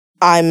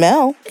I'm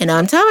Mel. And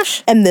I'm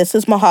Tosh. And this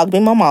is Mahogany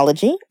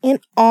Momology, an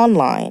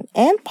online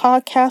and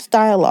podcast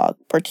dialogue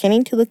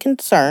pertaining to the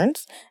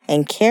concerns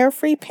and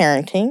carefree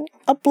parenting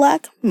of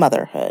Black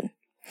motherhood.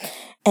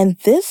 And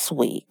this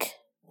week,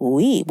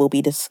 we will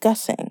be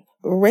discussing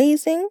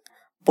raising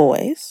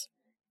boys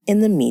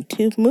in the Me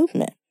Too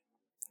movement.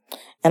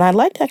 And I'd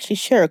like to actually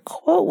share a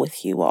quote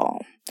with you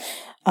all.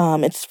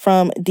 It's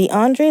from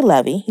DeAndre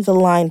Levy. He's a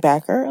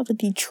linebacker of the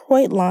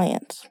Detroit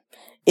Lions.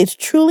 It's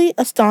truly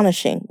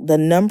astonishing the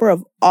number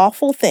of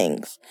awful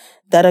things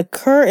that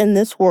occur in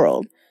this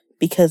world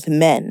because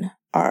men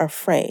are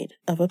afraid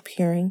of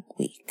appearing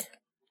weak.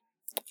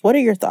 What are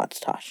your thoughts,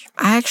 Tosh?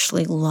 I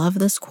actually love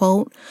this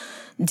quote.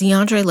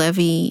 DeAndre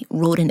Levy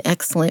wrote an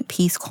excellent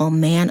piece called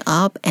Man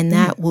Up, and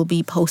that will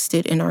be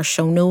posted in our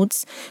show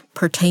notes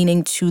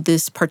pertaining to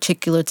this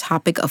particular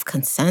topic of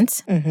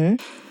consent.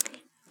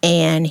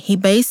 And he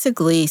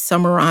basically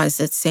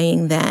summarized it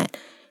saying that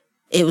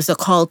it was a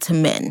call to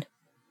men.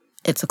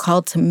 It's a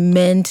call to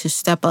men to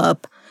step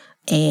up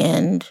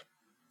and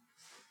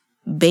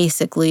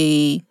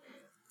basically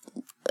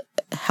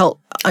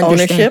help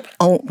understand.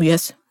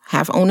 Ownership?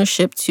 Have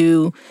ownership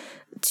to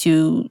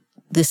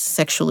this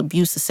sexual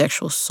abuse, the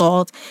sexual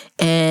assault,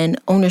 and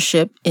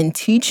ownership in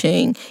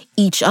teaching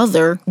each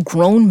other,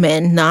 grown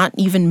men, not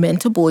even men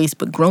to boys,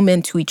 but grown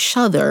men to each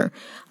other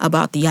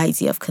about the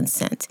idea of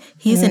consent.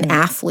 He's an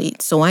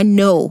athlete, so I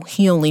know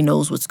he only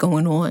knows what's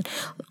going on.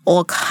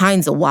 All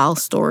kinds of wild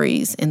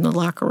stories in the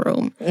locker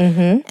room.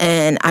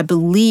 And I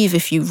believe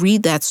if you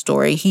read that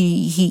story,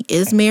 he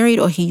is married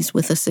or he's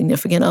with a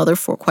significant other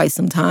for quite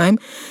some time,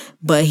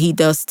 but he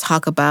does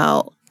talk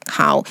about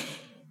how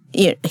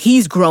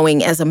he's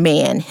growing as a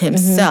man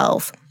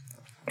himself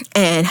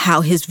and how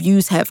his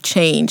views have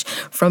changed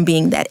from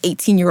being that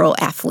 18-year-old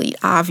athlete,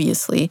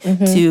 obviously,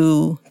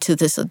 to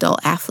this adult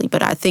athlete.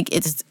 But I think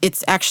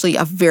it's actually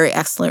a very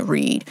excellent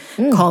read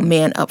called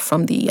Man Up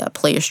from the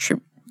Players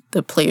Tribune.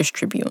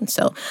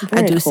 So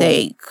very I do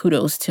say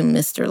kudos to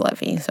Mr.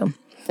 Levy. So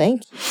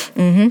thank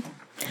you.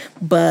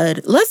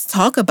 But let's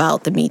talk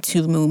about the Me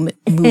Too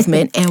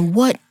movement and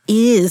what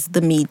is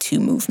the Me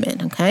Too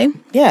movement, okay?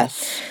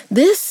 Yes.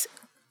 This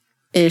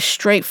is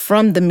straight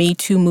from the Me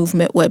Too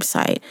movement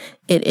website.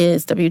 It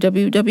is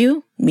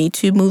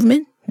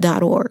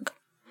www.metoomovement.org.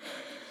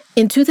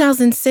 In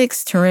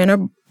 2006,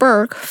 Tarana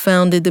Burke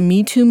founded the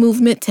Me Too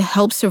movement to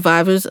help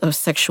survivors of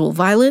sexual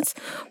violence,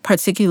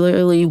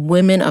 particularly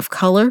women of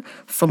color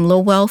from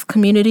low-wealth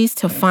communities,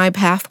 to find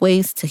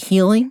pathways to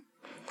healing.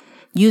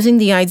 Using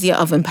the idea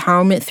of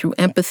empowerment through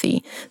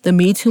empathy, the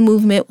Me Too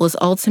movement was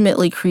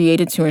ultimately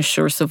created to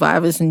ensure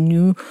survivors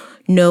know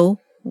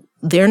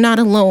they're not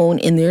alone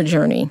in their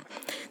journey.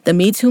 The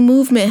Me Too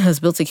movement has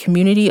built a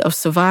community of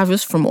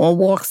survivors from all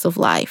walks of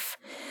life.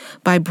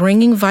 By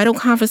bringing vital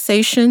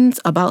conversations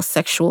about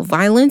sexual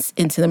violence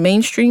into the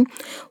mainstream,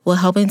 we're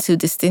helping to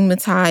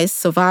destigmatize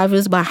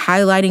survivors by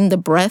highlighting the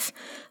breadth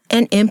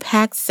and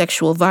impact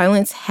sexual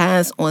violence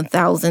has on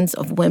thousands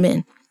of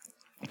women.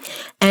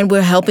 And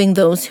we're helping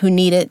those who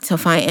need it to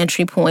find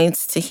entry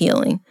points to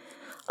healing.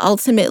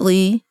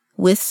 Ultimately,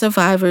 with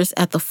survivors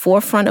at the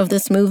forefront of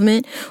this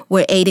movement,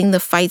 we're aiding the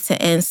fight to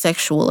end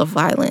sexual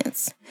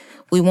violence.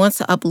 We want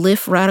to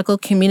uplift radical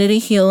community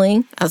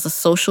healing as a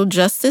social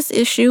justice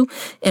issue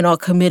and are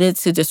committed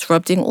to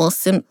disrupting all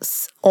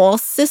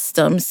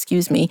systems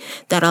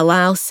that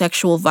allow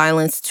sexual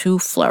violence to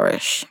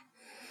flourish.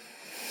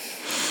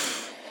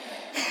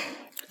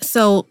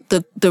 So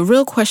the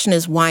real question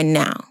is, why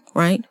now,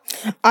 right?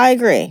 I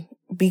agree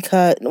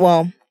because,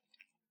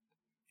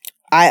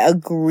 I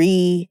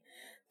agree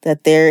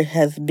that there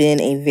has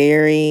been a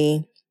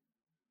very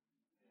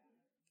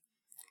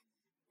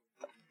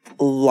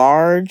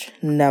large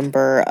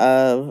number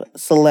of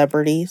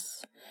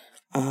celebrities.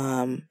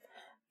 I'm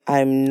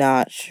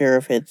not sure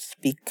if it's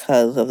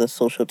because of the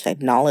social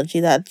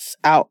technology that's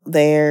out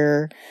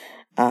there.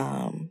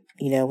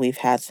 We've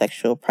had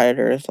sexual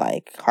predators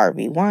like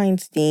Harvey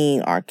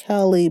Weinstein, R.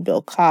 Kelly,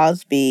 Bill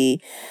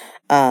Cosby,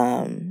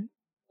 that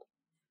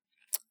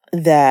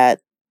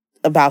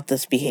about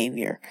this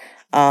behavior.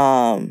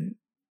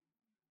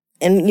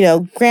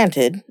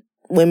 Granted,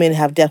 women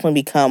have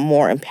definitely become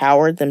more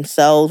empowered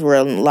themselves. We're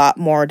in a lot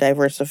more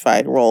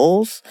diversified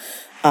roles.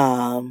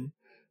 From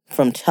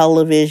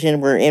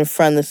television, we're in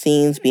front of the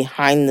scenes,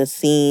 behind the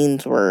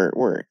scenes.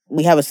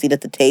 We have a seat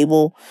at the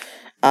table.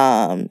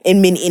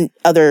 In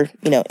other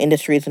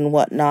industries and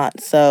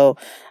whatnot. So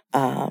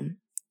I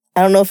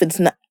don't know if it's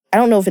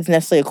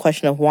necessarily a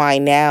question of why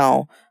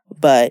now,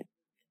 but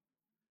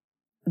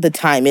the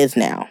time is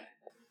now.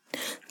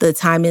 The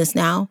time is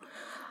now.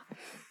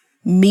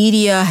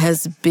 Media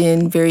has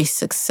been very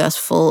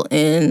successful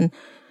in,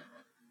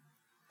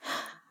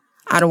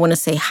 I don't want to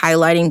say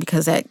highlighting,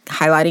 because that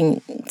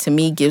highlighting to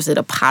me gives it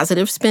a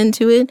positive spin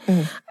to it,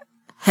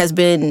 has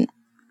been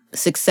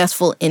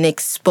successful in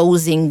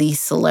exposing these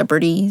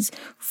celebrities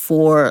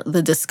for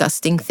the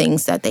disgusting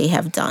things that they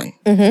have done.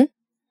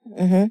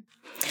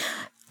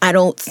 I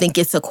don't think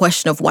it's a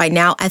question of why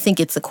now. I think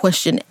it's a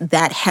question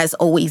that has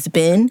always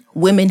been.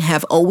 Women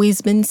have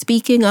always been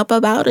speaking up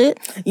about it.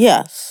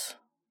 Yes.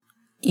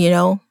 You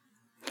know?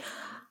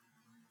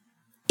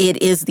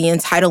 It is the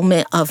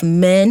entitlement of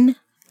men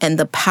and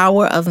the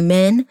power of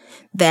men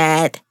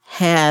that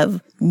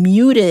have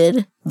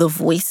muted the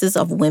voices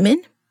of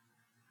women.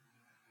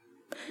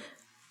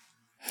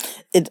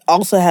 It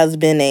also has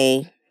been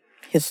a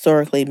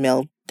historically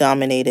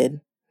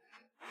male-dominated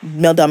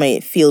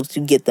field to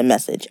get the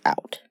message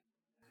out.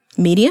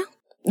 Media?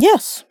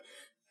 Yes.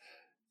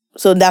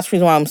 So that's the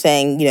reason why I'm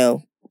saying,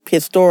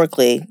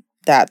 historically,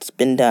 that's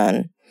been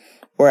done.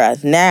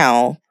 Whereas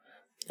now,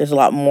 there's a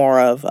lot more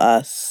of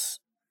us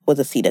with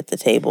a seat at the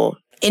table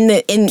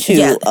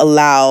to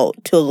allow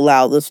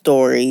the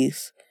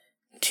stories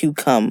to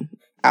come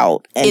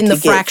out and in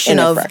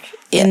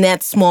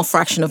that small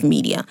fraction of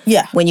media.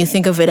 Yeah. When you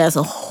think of it as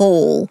a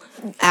whole,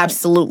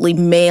 absolutely,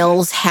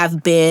 males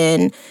have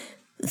been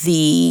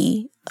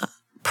the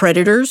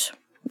predators.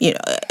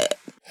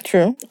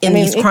 True. In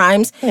these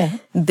crimes,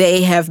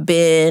 they have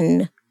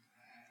been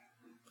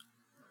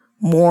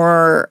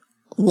more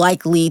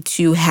likely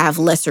to have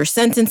lesser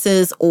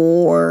sentences,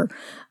 or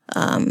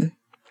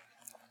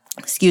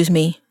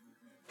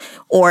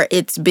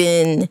it's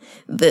been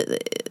the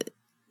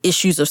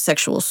issues of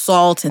sexual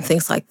assault and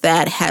things like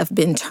that have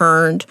been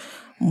turned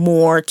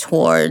more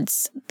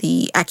towards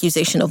the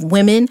accusation of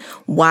women.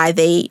 Why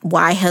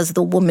has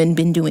the woman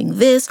been doing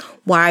this?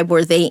 Why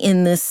were they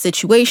in this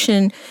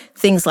situation?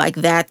 Things like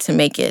that, to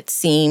make it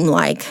seem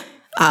like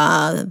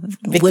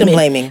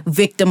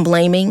victim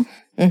blaming.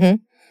 Mm-hmm.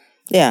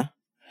 Yeah.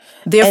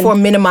 Therefore,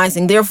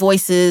 minimizing their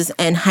voices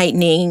and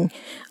heightening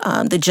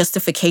the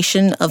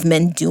justification of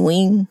men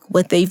doing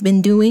what they've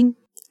been doing.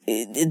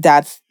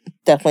 That's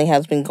definitely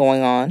has been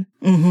going on.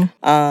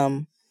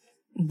 Mm-hmm.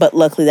 But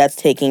luckily that's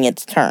taking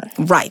its turn.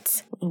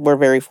 Right. We're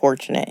very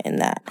fortunate in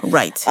that.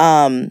 Right.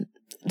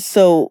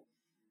 So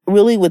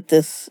really with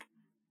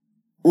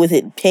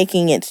it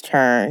taking its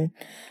turn,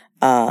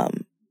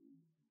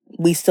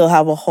 we still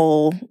have a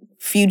whole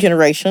few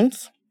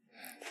generations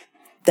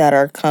that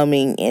are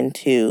coming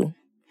into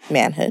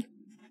manhood.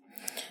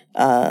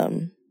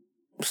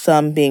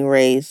 Some being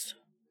raised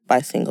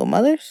by single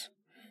mothers,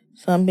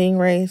 some being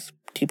raised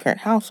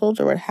two-parent households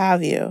or what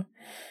have you.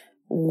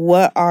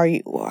 What are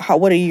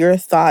your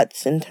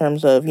thoughts in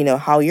terms of,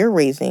 how you're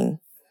raising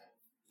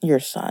your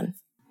son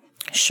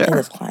in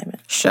this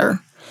climate?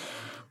 Sure.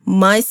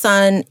 My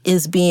son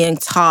is being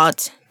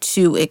taught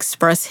to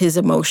express his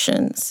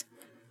emotions,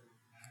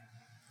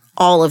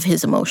 all of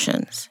his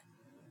emotions.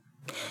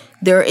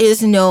 There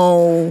is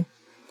no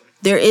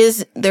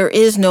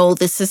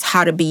this is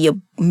how to be a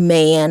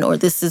man, or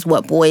this is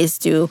what boys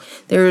do.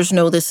 There is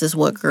no this is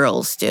what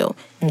girls do.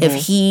 Mm-hmm. If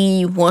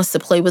he wants to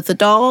play with a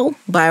doll,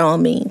 by all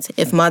means.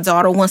 If my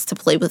daughter wants to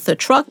play with a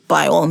truck,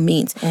 by all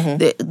means.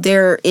 Mm-hmm.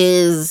 There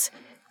is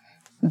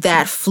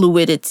that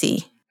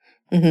fluidity.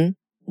 Mm-hmm.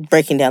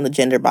 Breaking down the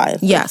gender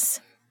bias. Yes.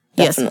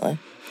 Definitely.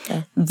 Yes.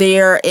 Yeah.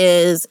 There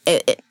is,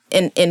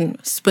 and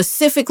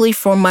specifically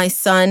for my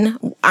son,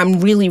 I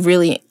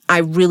really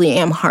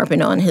am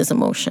harping on his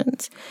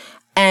emotions.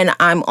 And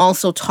I'm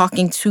also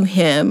talking to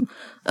him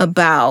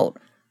about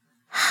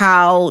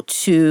how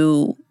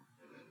to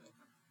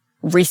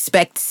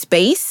respect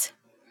space,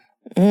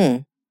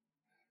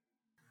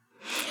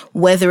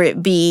 whether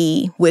it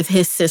be with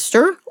his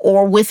sister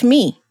or with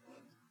me.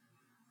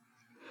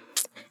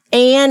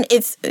 And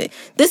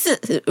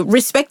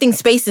respecting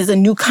space is a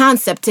new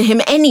concept to him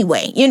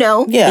anyway,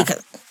 Yeah.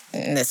 Because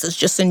this is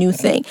just a new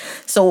thing.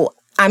 So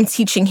I'm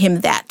teaching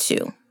him that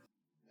too.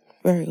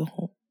 Very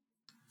cool.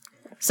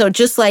 So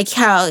just like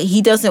how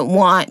he doesn't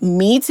want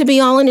me to be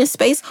all in his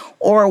space,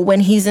 or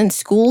when he's in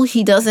school,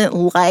 he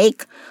doesn't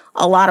like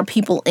a lot of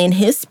people in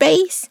his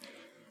space.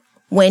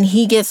 When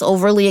he gets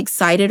overly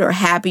excited or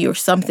happy or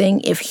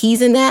something, if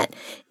he's in that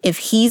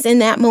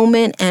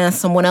moment and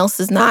someone else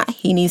is not,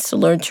 he needs to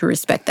learn to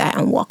respect that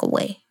and walk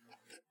away.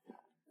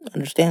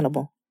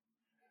 Understandable.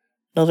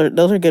 Those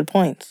are good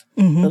points.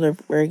 Mm-hmm. Those are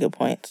very good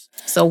points.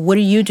 So what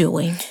are you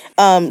doing?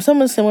 Some of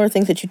the similar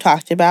things that you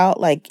talked about,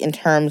 like in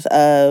terms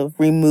of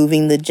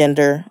removing the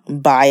gender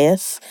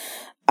bias,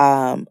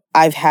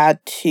 I've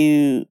had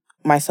to,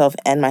 myself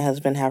and my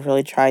husband have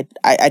really tried,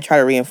 I try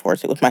to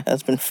reinforce it with my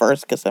husband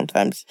first, because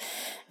sometimes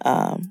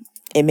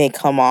it may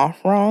come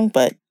off wrong,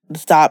 but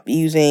stop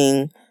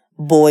using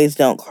boys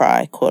don't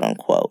cry, quote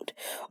unquote,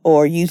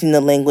 or using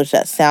the language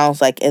that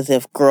sounds like as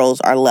if girls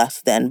are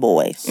less than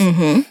boys.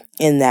 Mm-hmm.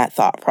 In that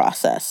thought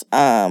process.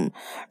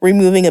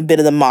 Removing a bit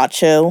of the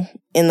macho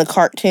in the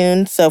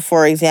cartoon. So,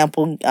 for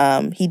example,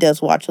 he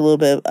does watch a little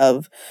bit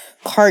of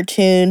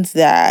cartoons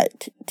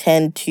that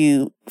tend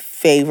to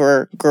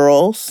favor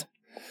girls.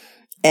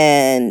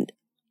 And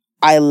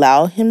I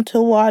allow him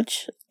to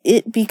watch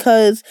it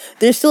because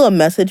there's still a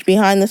message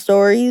behind the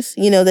stories,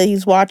 that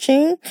he's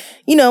watching,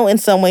 in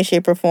some way,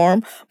 shape, or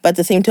form. But at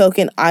the same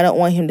token, I don't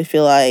want him to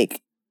feel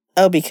like,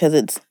 oh,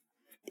 because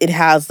it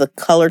has the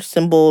color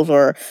symbols,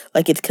 or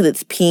like it's because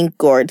it's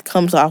pink or it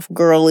comes off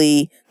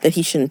girly, that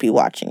he shouldn't be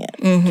watching it.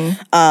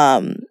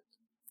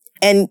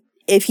 And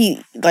if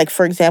he, like,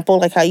 for example,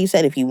 like how you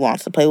said, if he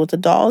wants to play with the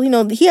doll,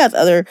 he has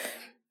other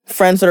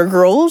friends that are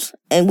girls,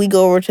 and we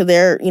go over to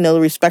their,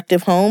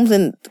 respective homes,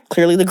 and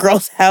clearly the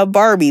girls have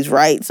Barbies,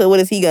 right? So what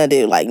is he gonna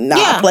do? Like,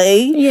 not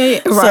play? Yeah,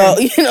 right. So,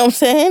 you know what I'm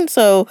saying?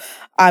 So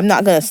I'm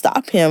not gonna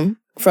stop him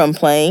from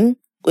playing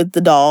with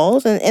the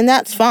dolls, and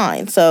that's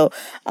fine. So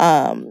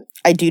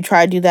I do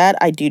try to do that.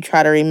 I do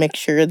try to make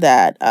sure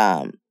that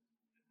I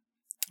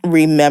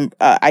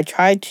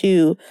try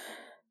to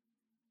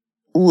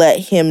let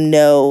him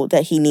know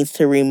that he needs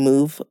to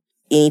remove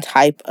any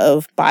type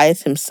of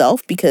bias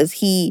himself, because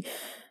he,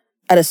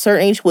 at a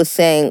certain age, was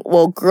saying,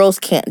 well, girls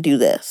can't do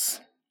this.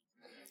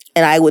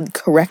 And I would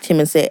correct him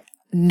and say,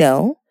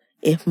 no,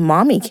 if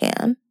mommy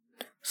can,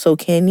 so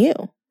can you.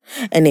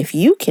 And if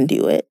you can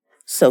do it,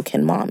 so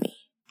can mommy.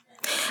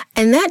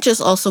 And that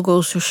just also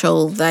goes to show,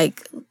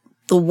 like,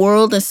 the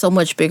world is so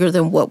much bigger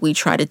than what we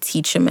try to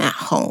teach him at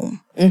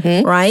home,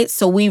 right?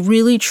 So we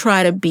really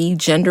try to be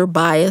gender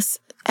biased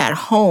at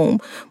home,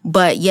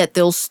 but yet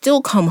they'll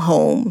still come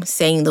home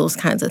saying those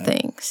kinds of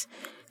things.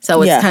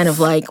 So it's kind of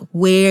like,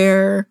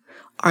 where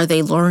are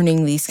they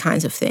learning these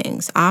kinds of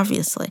things?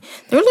 Obviously,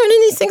 they're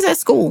learning these things at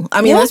school.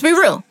 I mean, let's be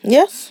real.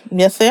 Yes,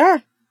 they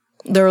are.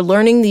 They're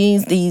learning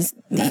these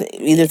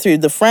either through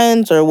the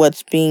friends or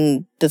what's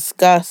being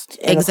discussed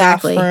in the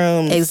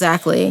classrooms.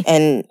 Exactly.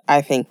 And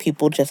I think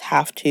people just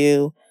have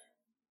to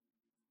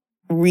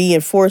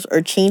reinforce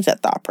or change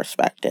that thought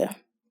perspective.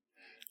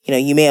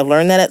 You may have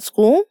learned that at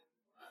school,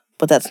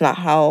 but that's not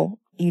how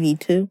you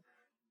need to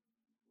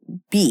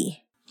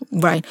be.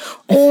 Right.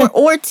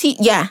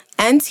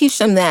 And teach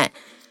them that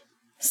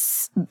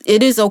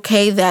it is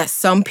okay that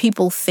some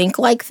people think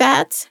like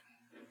that,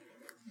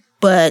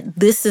 but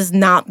this is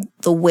not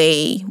the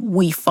way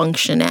we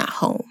function at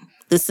home.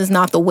 This is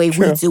not the way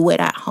we do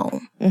it at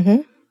home.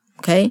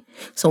 Okay?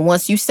 So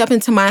once you step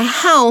into my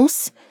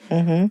house,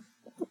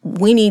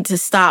 we need to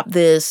stop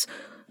this.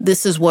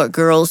 This is what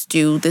girls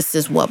do. This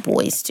is what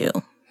boys do.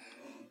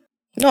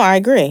 No, I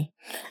agree.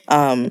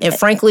 And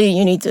frankly,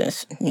 you need to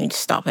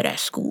stop it at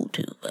school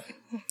too. But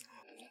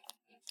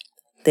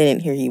they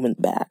didn't hear you in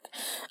the back.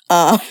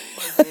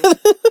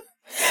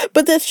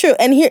 But that's true.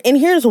 And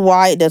here's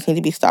why it does need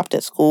to be stopped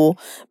at school.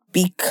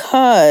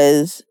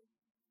 Because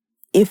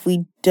if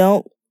we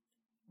don't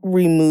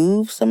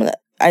remove some of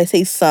that, I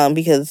say some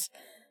because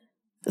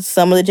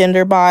some of the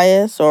gender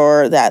bias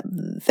or that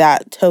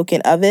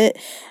token of it,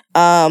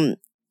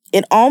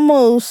 it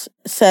almost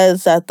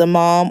says that the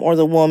mom or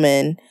the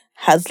woman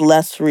has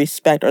less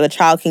respect, or the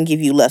child can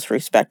give you less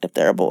respect if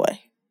they're a boy.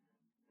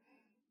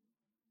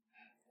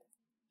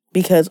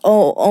 Because,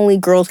 only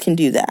girls can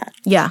do that.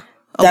 Yeah.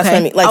 Okay. That's what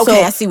I mean. Like,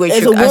 okay, so I see what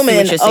as you're, a woman,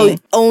 I see what you're saying.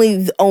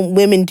 only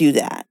women do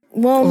that.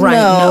 Well,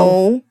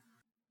 right,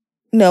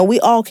 no, we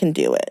all can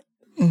do it.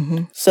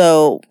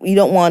 So you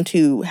don't want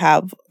to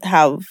have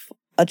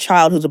a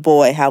child who's a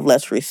boy have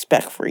less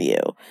respect for you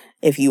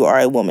if you are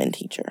a woman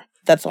teacher.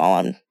 That's all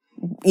I'm,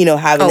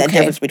 having that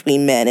difference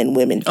between men and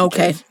women teachers.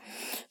 Okay.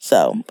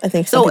 So I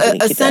think so.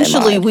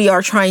 Essentially, we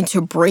are trying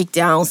to break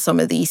down some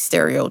of these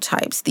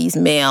stereotypes, these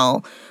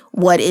male.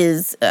 What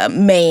is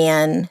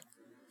man?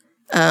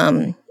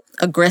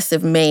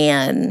 Aggressive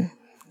man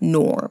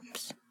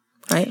norms,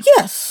 right?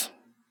 Yes.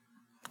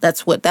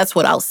 That's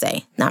what I'll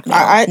say. Not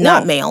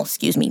male. Male,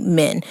 excuse me,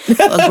 men.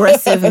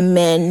 Aggressive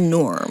men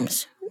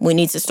norms. We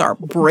need to start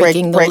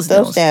breaking those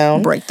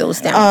down. Break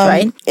those down,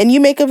 right? And you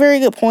make a very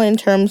good point in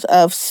terms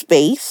of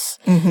space.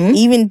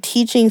 Even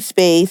teaching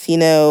space,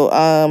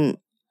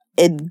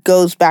 it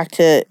goes back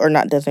to, or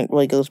not doesn't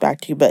really goes back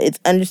to, but it's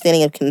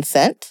understanding of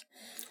consent.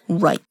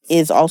 Right.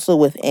 Is also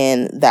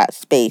within that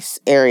space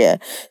area.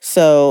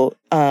 So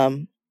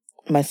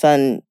my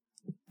son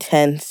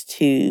likes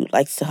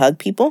to hug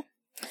people.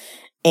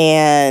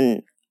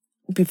 And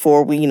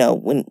before we,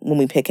 when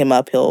we pick him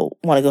up, he'll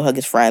want to go hug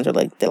his friends, or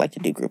they like to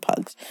do group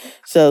hugs.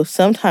 So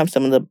sometimes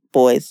some of the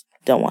boys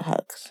don't want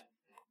hugs,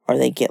 or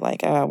they get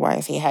like, oh, why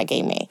is he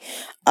hugging me?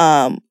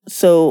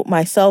 So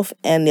myself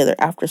and the other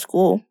after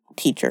school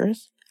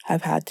teachers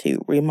have had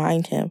to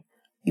remind him,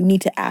 you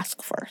need to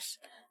ask first.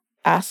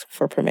 Ask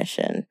for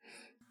permission.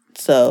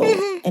 So,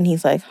 and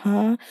he's like,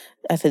 huh?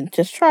 I said,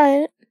 just try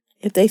it.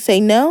 If they say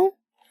no,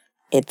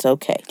 it's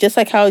okay. Just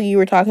like how you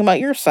were talking about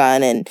your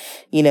son, and,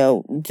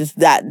 just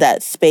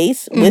that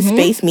space. With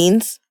space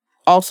means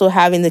also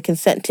having the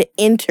consent to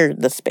enter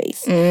the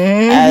space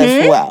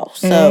as well.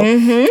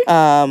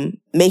 So,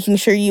 making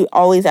sure you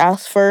always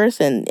ask first,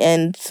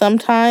 and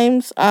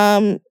sometimes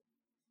it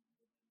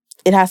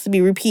has to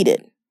be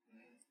repeated.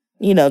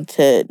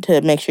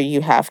 To make sure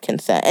you have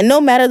consent. And no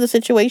matter the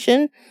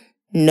situation,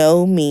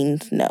 no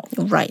means no.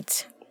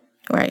 Right.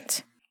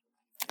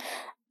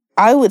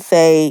 I would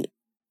say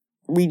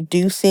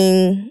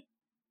reducing,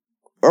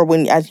 or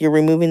as you're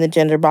removing the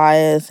gender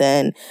bias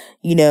and,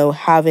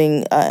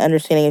 having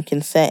understanding of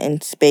consent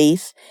and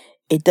space,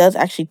 it does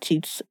actually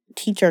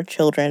teach our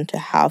children to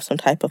have some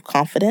type of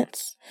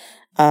confidence.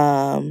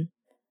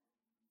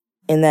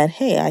 in that,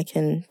 hey, I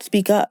can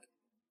speak up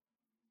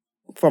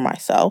for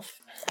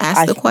myself.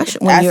 Ask the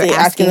question when you're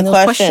asking the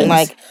question.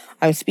 Like,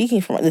 I'm speaking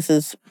for this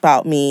is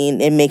about me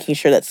and making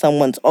sure that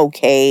someone's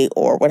okay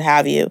or what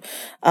have you.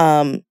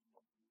 And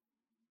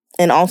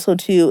also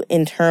too,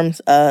 in terms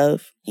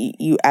of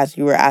you, as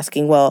you were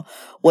asking, well,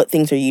 what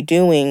things are you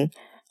doing?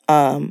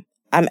 I'm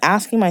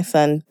asking my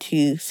son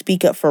to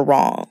speak up for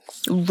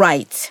wrongs.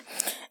 Right.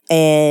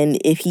 And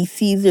if he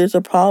sees there's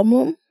a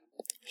problem,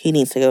 he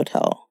needs to go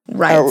tell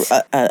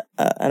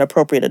an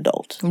appropriate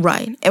adult.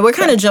 Right. And we're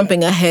kind of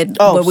jumping ahead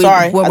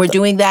when we're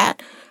doing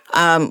that,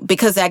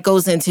 because that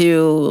goes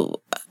into,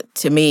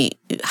 to me,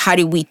 how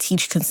do we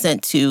teach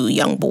consent to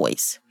young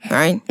boys,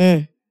 right?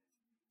 Mm.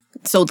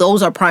 So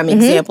those are prime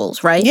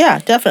examples, right? Yeah,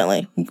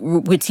 definitely.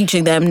 We're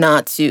teaching them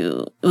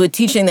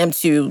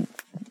to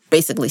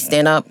basically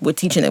stand up. We're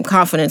teaching them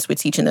confidence. We're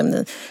teaching them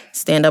to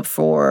stand up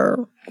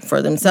for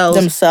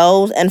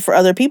themselves and for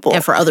other people.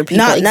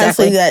 Not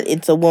necessarily that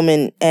it's a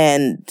woman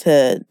and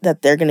that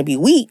they're going to be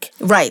weak.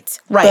 Right.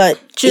 But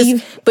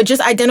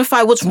just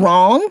identify what's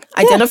wrong.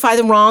 Yeah. Identify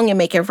the wrong and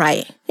make it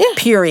right. Yeah.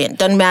 Period.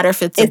 Doesn't matter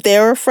if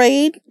they're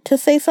afraid to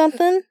say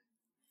something,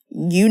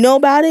 you know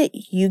about it,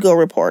 you go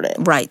report it.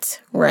 Right.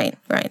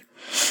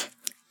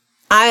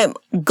 I'm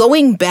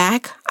going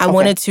back. I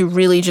wanted to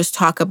really just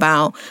talk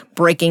about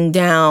breaking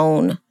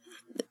down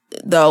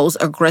those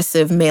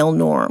aggressive male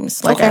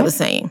norms, like I was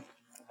saying.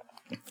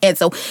 And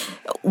so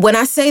when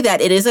I say that,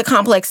 it is a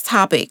complex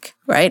topic,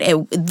 right?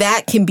 And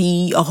that can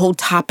be a whole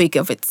topic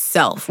of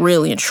itself,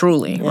 really and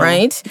truly,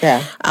 right?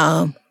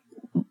 Yeah.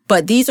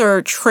 But these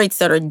are traits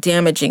that are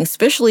damaging,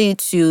 especially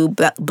to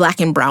Black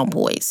and brown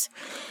boys.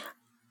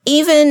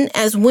 Even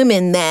as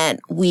women that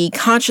we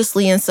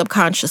consciously and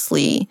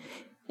subconsciously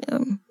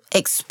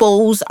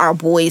expose our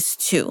boys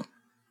to,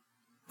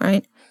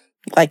 right?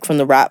 Like from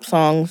the rap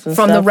songs and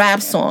From stuff? the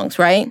rap songs,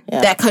 right?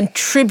 Yeah. That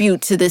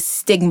contribute to this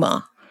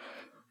stigma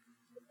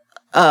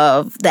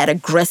of that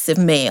aggressive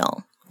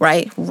male,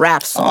 right?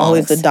 Rap songs.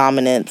 Always the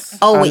dominance.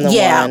 Oh,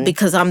 yeah,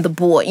 because I'm the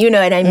boy. You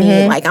know what I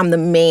mean? Like, I'm the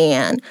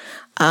man.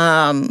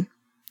 I'm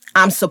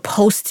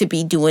supposed to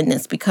be doing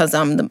this because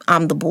I'm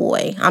the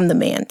boy. I'm the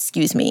man,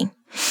 excuse me.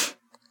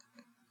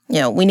 You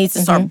know, we need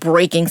to start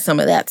breaking some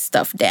of that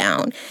stuff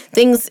down.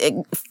 Things,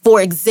 for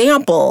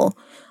example,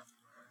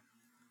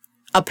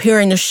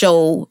 appearing to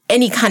show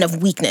any kind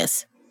of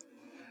weakness.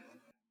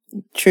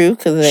 True,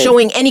 because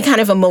showing any kind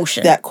of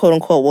emotion. That quote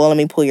unquote, well, let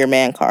me pull your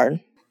man card.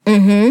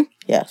 Mm-hmm.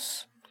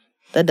 Yes.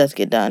 That does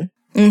get done.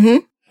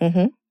 Mm-hmm.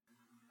 Mm-hmm.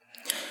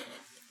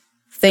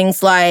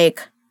 Things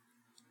like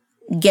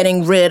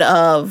getting rid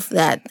of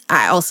that,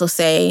 I also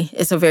say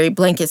it's a very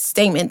blanket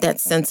statement, that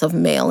sense of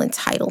male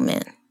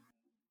entitlement.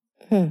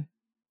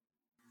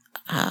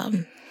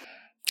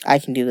 I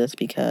can do this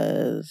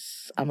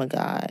because I'm a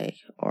guy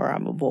or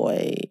I'm a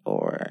boy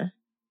or...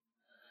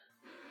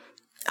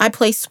 I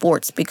play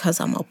sports because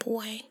I'm a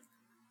boy.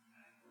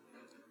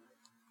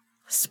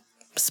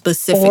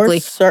 Specifically...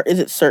 Sports? Is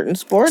it certain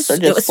sports or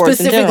just sports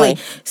in general?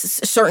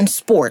 Certain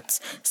sports.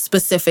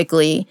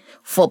 Specifically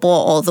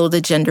football, although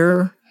the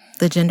gender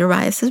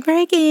bias is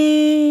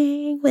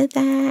breaking with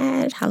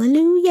that.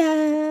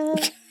 Hallelujah.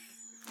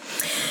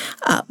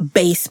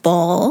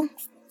 Baseball.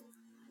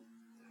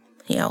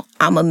 You know,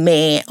 I'm a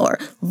man, or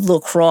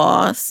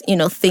lacrosse. You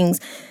know, things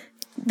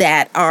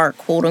that are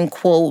quote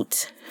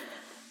unquote...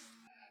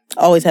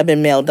 always have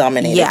been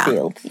male-dominated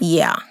fields.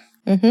 Yeah.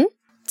 Mm-hmm.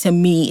 To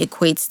me,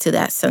 equates to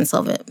that sense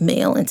of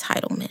male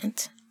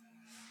entitlement.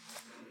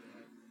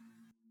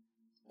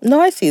 No,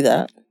 I see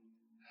that.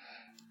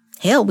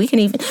 Hell, we can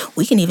even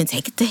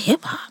take it to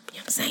hip-hop. You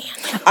know what I'm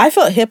saying? I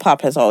felt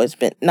hip-hop has always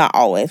been, not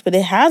always, but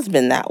it has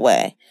been that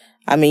way.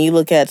 I mean, you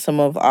look at some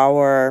of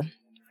our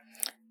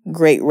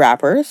great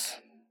rappers.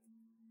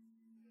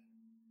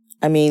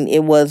 I mean,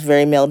 it was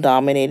very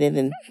male-dominated,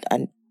 and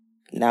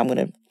now I'm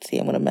going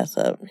to mess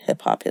up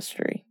hip-hop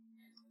history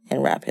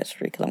and rap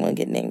history because I'm going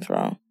to get names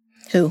wrong.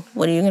 Who?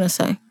 What are you going to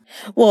say?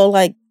 Well,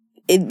 like,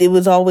 it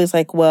was always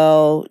like,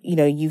 well, you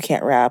know, you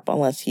can't rap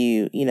unless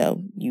you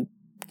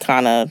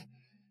kind of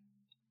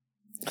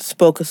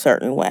spoke a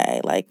certain way,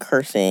 like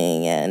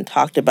cursing and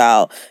talked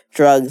about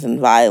drugs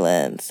and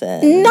violence.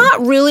 And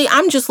not really.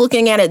 I'm just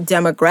looking at it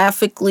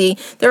demographically.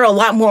 There are a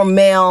lot more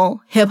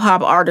male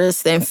hip-hop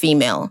artists than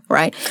female,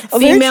 right? Oh,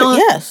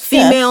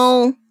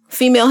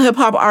 Female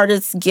hip-hop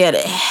artists get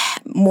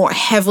more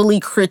heavily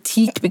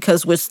critiqued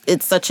because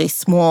it's such a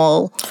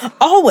small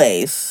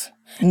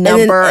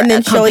number, and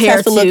then she always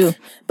has to to look,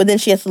 but then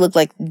she has to look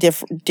like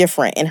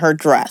different in her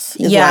dress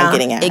is what I'm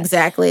getting at.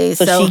 Exactly.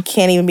 So she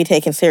can't even be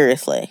taken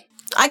seriously.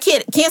 I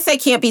can't say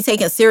can't be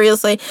taken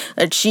seriously.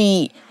 That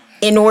she,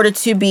 in order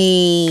to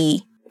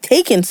be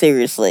taken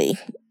seriously,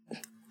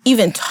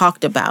 even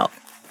talked about.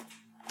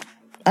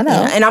 I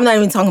know. And I'm not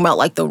even talking about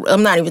like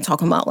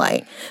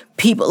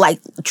people like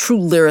true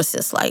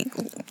lyricists like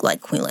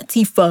Queen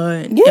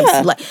Latifah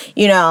and like,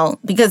 you know,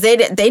 because they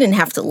didn't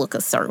have to look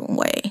a certain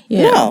way.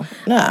 You know?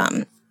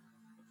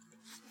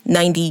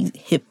 90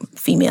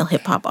 female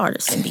hip hop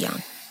artists and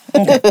beyond.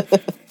 Okay.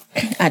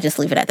 I just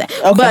leave it at that.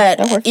 Okay,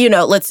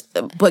 that works.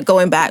 But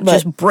going back,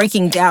 just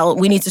breaking down,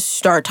 we need to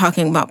start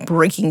talking about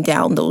breaking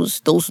down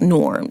those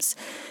norms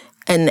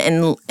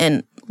and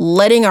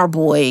letting our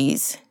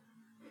boys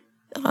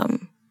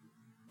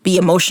be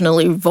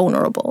emotionally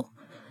vulnerable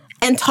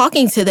and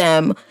talking to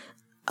them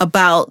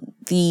about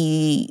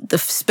the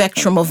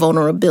spectrum of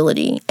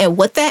vulnerability and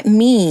what that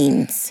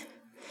means.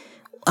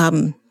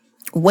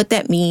 What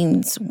that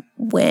means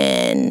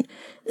when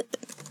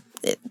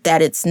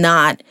that it's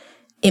not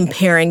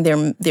impairing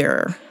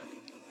their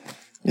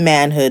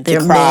manhood to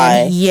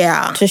cry,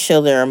 yeah, to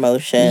show their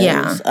emotions.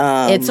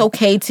 Yeah, it's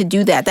okay to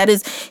do that. That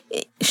is,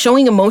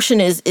 showing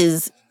emotion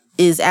is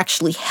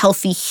actually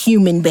healthy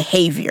human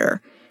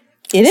behavior.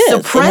 It is.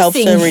 It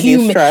helps to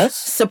reduce stress.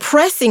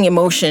 Suppressing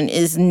emotion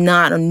is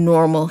not a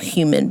normal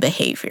human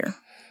behavior.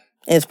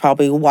 It's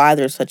probably why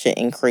there's such an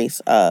increase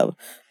of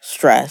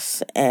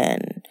stress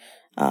and,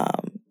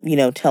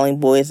 telling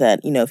boys that,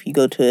 if you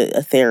go to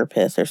a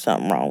therapist, there's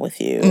something wrong with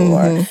you.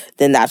 Or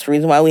then that's the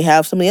reason why we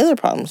have some of the other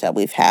problems that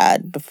we've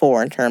had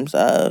before in terms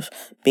of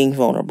being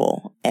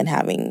vulnerable and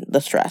having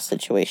the stress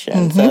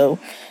situation.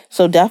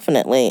 So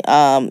definitely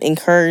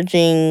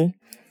encouraging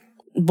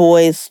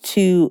boys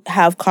to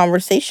have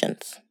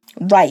conversations.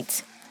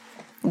 Right.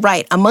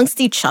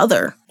 Amongst each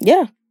other.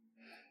 Yeah.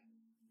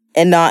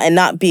 And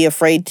not be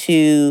afraid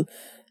to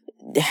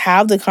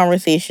have the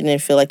conversation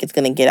and feel like it's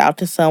going to get out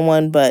to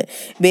someone, but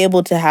be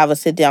able to have a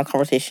sit-down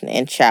conversation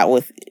and chat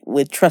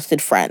with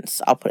trusted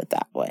friends. I'll put it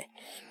that way.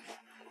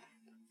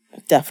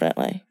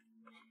 Definitely.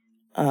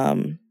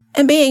 And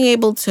being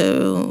able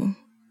to,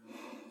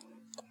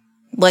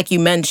 like you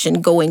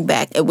mentioned, going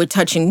back, and we're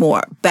touching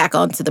more back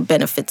onto the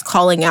benefits,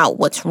 calling out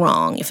what's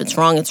wrong. If it's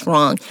wrong, it's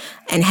wrong.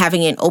 And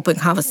having an open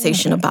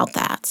conversation about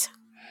that.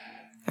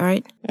 All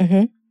right?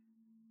 Mm-hmm.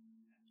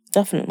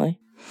 Definitely.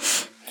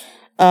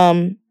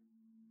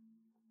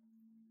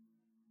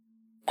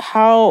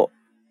 How,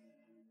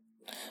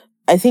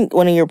 I think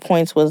one of your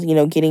points was,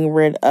 getting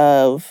rid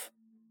of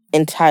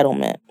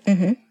entitlement.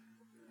 Mm-hmm.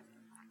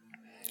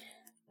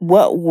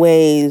 What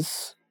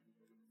ways,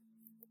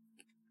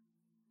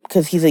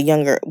 because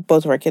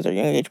both of our kids are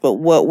younger age, but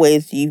what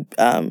ways do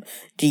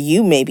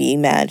you maybe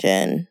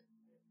imagine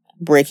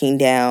breaking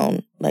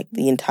down like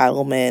the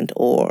entitlement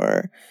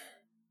or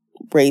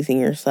raising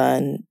your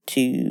son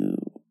to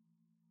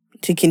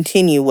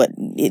continue what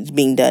is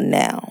being done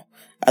now?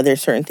 Are there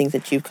certain things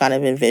that you've kind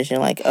of envisioned,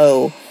 like,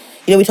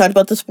 we talked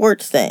about the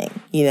sports thing,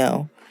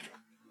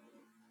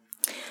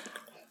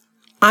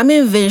 I'm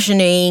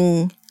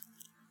envisioning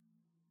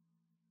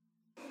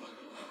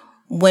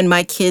when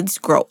my kids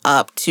grow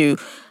up to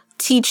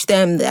teach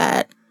them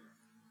that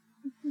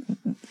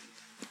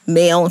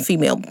male and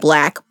female,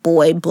 black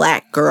boy,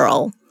 black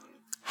girl,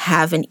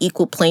 have an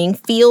equal playing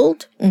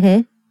field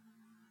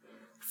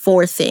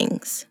for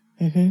things,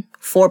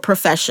 for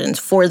professions,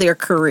 for their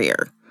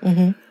career.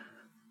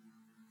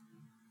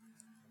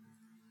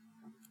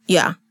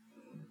 Yeah.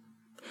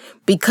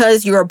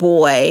 Because you're a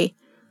boy,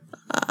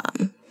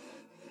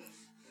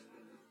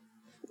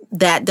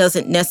 that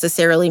doesn't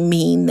necessarily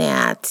mean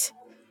that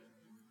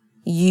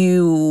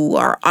you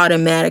are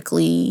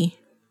automatically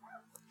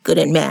good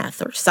at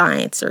math or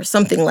science or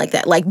something like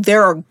that. Like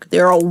there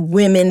are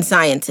women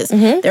scientists.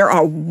 There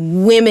are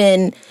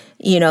women,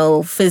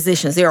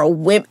 physicians. There are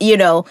women,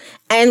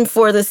 and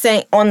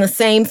on the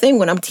same thing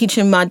when I'm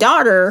teaching my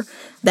daughter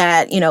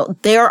that,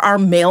 there are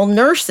male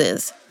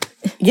nurses.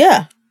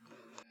 Yeah.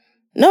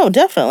 No,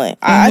 definitely.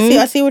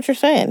 I see what you're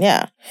saying.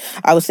 Yeah.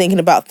 I was thinking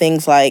about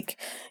things like,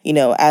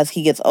 as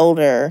he gets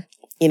older,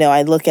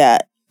 I look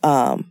at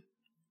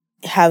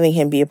having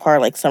him be a part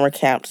of like summer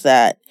camps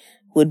that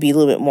would be a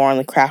little bit more on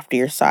the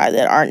craftier side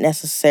that aren't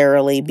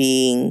necessarily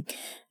being,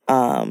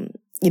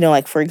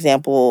 like, for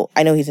example,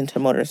 I know he's into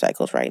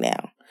motorcycles right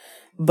now,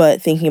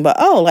 but thinking about,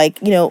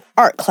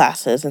 art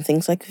classes and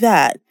things like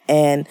that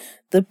and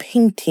the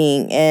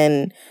painting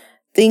and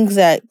things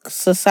that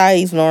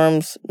society's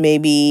norms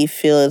maybe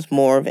feel is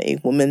more of a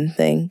woman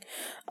thing.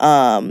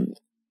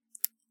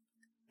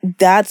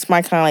 That's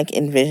my kind of like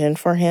envision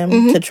for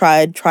him to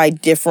try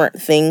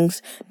different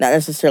things, not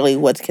necessarily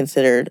what's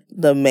considered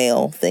the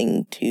male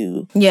thing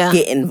to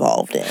get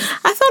involved in.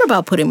 I thought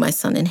about putting my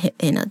son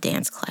in a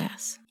dance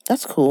class.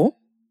 That's cool.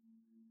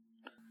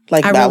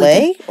 Like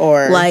ballet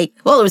or it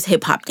was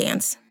hip hop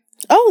dance.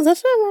 Oh,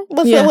 that's not wrong.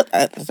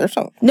 There's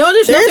something. No,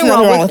 there's nothing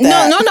wrong with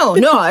that.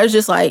 No. I was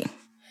just like,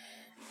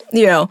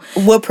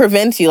 what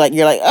prevents you? Like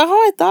you're like,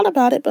 I thought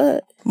about it,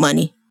 but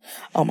money.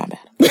 Oh, my bad.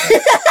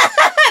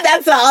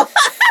 That's all.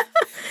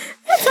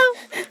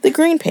 The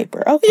green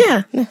paper. Okay.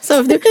 Yeah.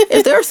 So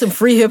if there are some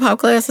free hip hop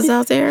classes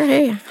out there,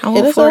 hey, I'm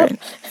all for it.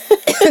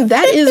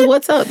 That is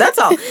what's up. That's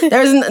all.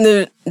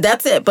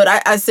 That's it. But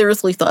I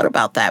seriously thought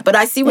about that. But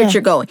I see where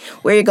you're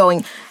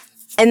going.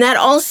 And that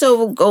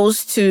also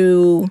goes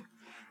to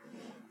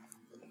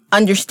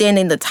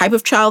understanding the type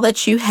of child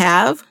that you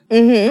have.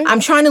 I'm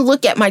trying to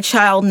look at my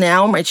children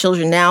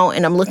now,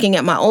 and I'm looking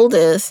at my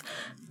oldest,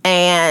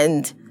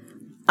 and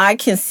I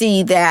can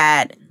see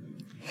that,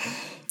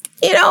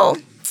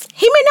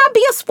 He may not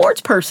be a sports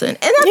person, and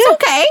that's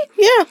okay.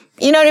 Yeah.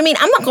 You know what I mean?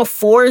 I'm not going to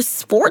force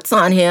sports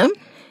on him.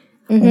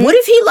 What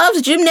if he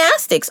loves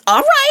gymnastics?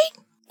 All right.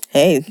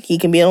 Hey, he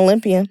can be an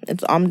Olympian.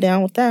 I'm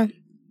down with that.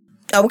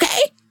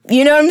 Okay.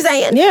 You know what I'm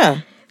saying?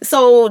 Yeah.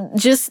 So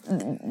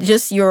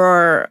just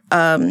your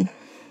run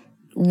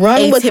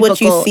with what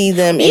you see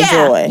them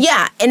enjoy.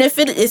 Yeah. And if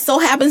it so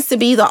happens to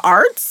be the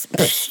arts,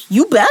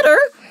 you better.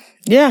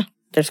 Yeah.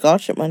 There's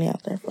scholarship money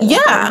out there.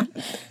 Yeah.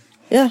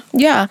 Yeah.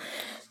 Yeah.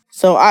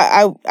 So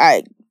I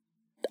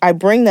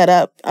bring that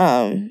up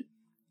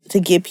to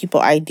give people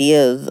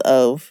ideas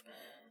of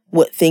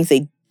what things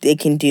they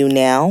can do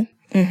now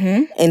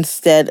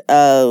instead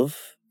of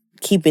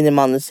keeping them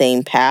on the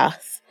same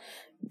path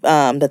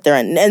that they're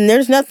in. And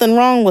there's nothing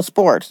wrong with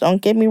sports.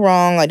 Don't get me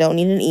wrong. I don't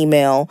need an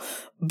email.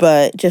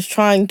 But just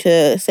trying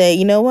to say,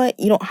 you know what?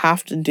 You don't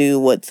have to do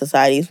what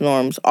society's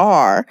norms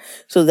are.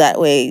 So that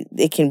way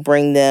it can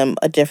bring them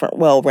a different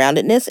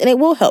well-roundedness. And it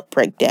will help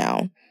break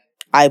down,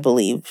 I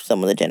believe,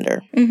 some of the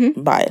gender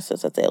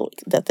biases that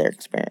they're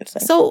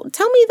experiencing. So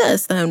tell me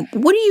this then.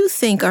 What do you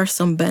think are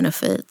some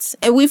benefits?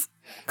 And we've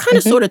kind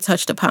of sort of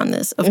touched upon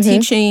this of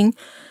teaching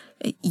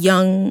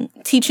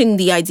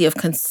the idea of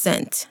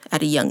consent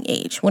at a young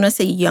age. When I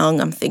say young,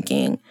 I'm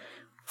thinking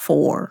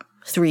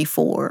 3,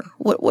 4.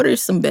 What are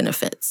some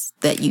benefits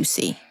that you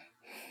see?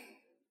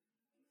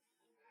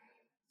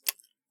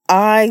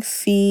 I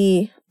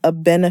see a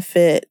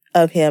benefit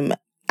of him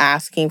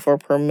asking for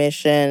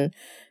permission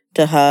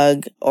to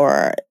hug,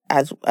 or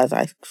as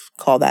I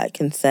call that,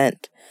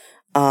 consent.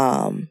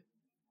 One,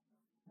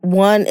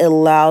 it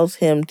allows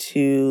him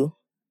to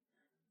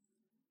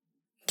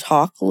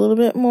talk a little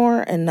bit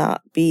more and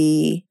not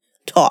be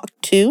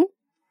talked to,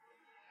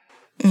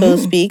 so to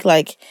speak.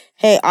 Like,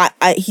 hey,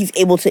 he's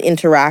able to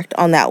interact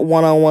on that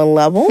one-on-one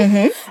level.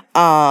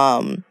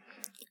 And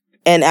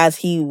as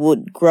he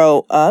would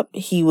grow up,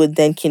 he would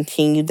then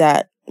continue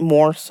that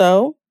more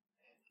so.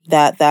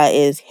 That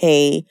is,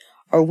 hey,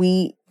 are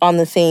we on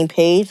the same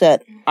page?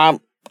 That I'm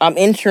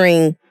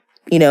entering,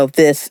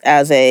 this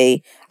as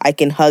I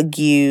can hug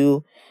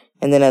you,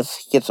 and then as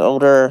he gets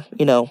older,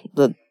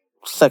 the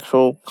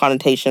sexual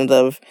connotations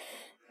of,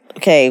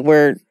 okay,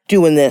 we're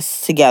doing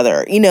this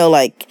together.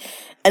 Like,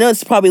 I know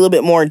it's probably a little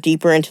bit more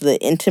deeper into the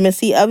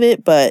intimacy of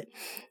it, but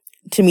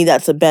to me,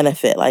 that's a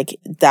benefit. Like,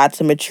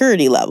 that's a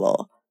maturity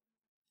level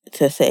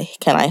to say,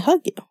 can I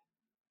hug you?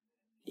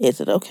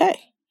 Is it okay?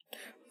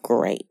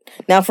 Great.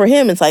 Now for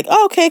him, it's like,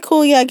 oh, okay,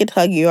 cool. Yeah, I get to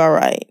hug you. All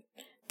right.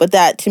 But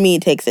that, to me,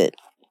 takes it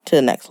to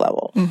the next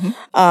level.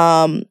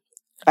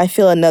 I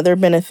feel another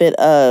benefit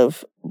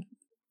of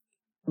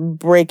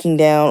breaking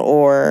down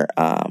or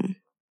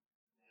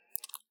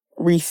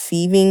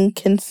receiving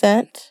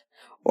consent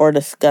or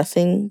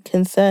discussing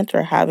consent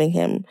or having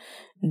him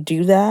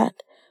do that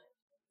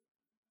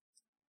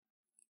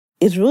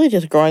is really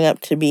just growing up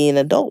to be an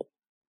adult.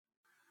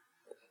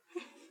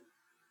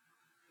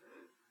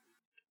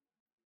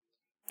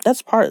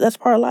 That's part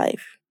of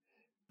life.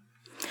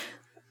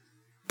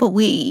 But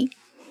we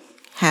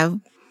have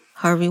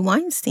Harvey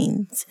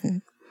Weinsteins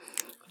and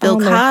Bill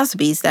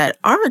Cosby's that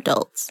are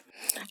adults.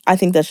 I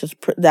think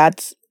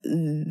that's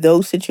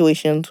those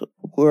situations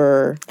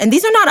were... And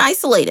these are not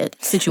isolated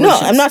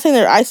situations. No, I'm not saying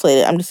they're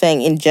isolated. I'm just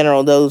saying in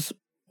general, those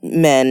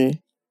men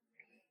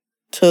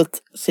took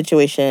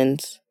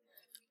situations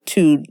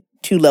to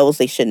levels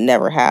they should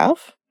never have.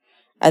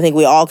 I think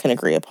we all can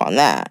agree upon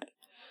that.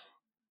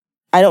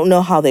 I don't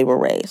know how they were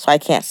raised, so I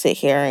can't sit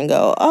here and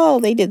go, oh,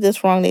 they did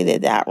this wrong, they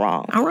did that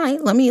wrong. All right,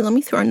 let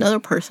me throw another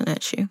person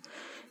at you.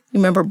 You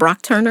remember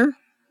Brock Turner?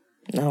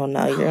 No,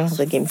 you're gonna have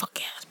to give me... Fuck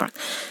yes, Brock.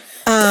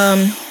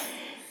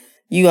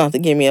 You're gonna have to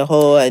give me a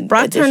whole...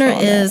 Brock Turner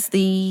is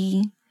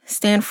the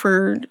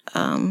Stanford...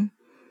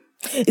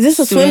 is this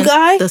a swim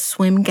guy? The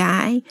swim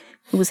guy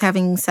who was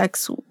having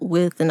sex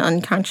with an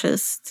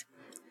unconscious...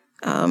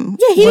 yeah,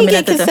 he didn't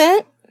get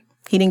consent.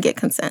 He didn't get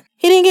consent.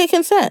 He didn't get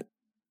consent.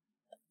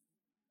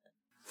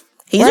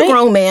 He's a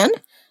grown man.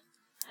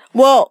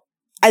 Well,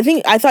 I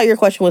thought your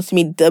question was to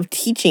me of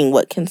teaching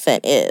what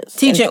consent is.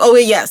 Teaching.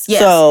 Yes.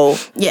 So,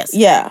 yes.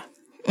 Yeah.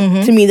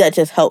 To me, that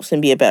just helps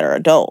him be a better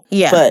adult.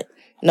 Yeah. But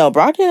no,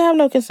 Brock didn't have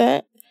no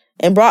consent.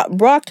 And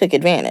Brock took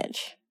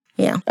advantage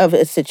of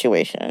his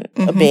situation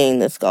of being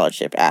the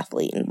scholarship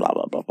athlete and blah,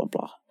 blah, blah, blah,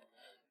 blah.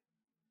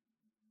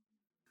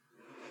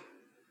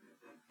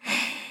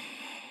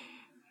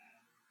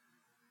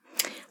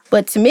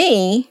 But to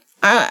me,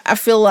 I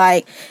feel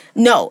like,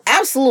 no,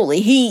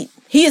 absolutely.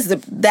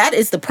 That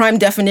is the prime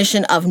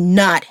definition of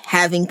not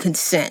having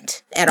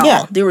consent at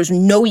all. There was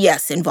no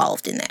yes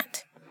involved in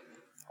that.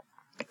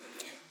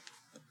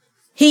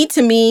 He,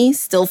 to me,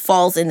 still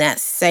falls in that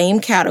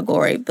same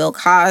category. Bill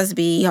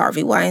Cosby,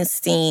 Harvey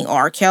Weinstein,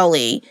 R.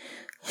 Kelly,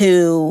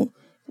 who,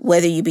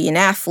 whether you be an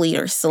athlete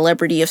or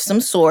celebrity of some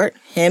sort,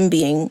 him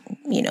being,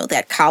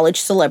 that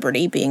college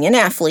celebrity, being an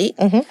athlete,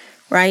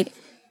 right?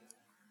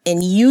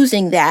 And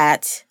using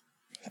that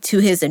to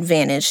his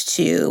advantage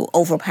to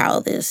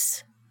overpower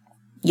this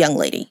young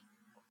lady.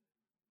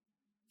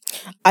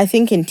 I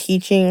think in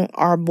teaching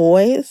our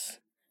boys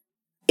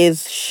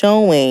is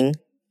showing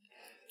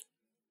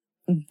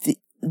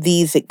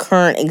these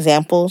current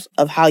examples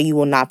of how you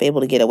will not be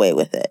able to get away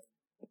with it.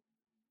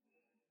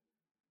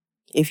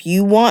 If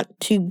you want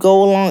to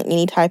go along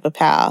any type of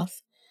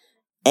path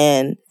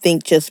and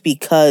think just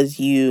because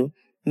you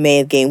may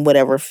have gained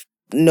whatever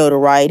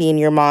notoriety in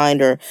your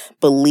mind, or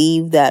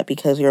believe that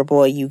because you're a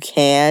boy you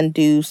can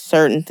do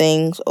certain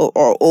things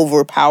or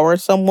overpower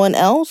someone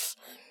else,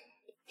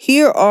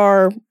 here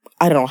are,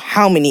 I don't know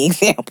how many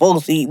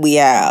examples we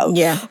have.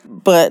 Yeah.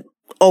 But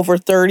over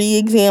 30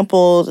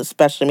 examples,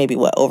 especially maybe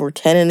over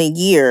 10 in a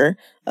year,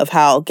 of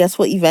how, guess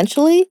what,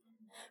 eventually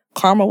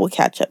karma will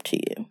catch up to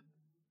you.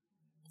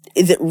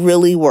 Is it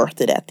really worth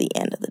it at the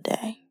end of the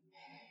day?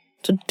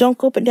 So don't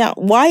go up and down.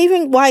 Why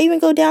even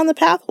go down the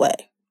pathway?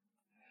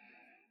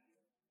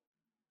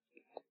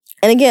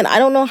 And again, I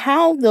don't know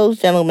how those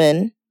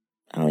gentlemen,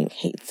 I don't even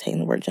hate saying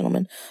the word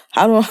gentlemen,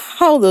 I don't know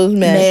how those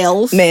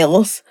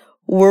males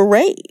were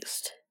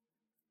raised.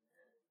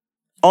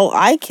 All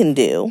I can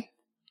do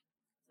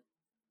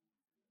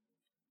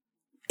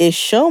is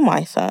show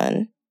my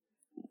son,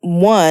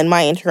 one,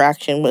 my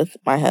interaction with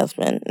my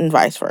husband and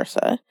vice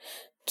versa.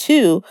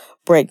 Two,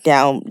 break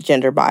down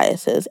gender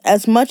biases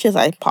as much as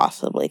I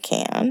possibly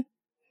can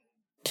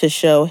to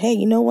show, hey,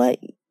 you know what?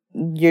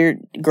 Your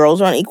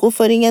girls are on equal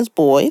footing as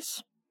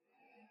boys.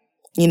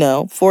 You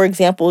know, for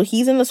example,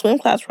 he's in the swim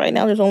class right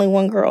now. There's only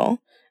one girl.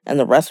 And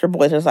the rest of her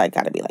boys, there's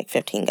got to be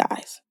 15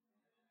 guys.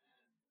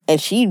 And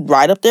she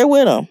right up there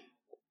with him.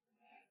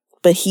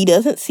 But he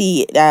doesn't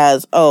see it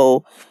as,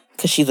 because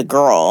she's a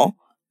girl,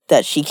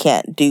 that she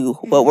can't do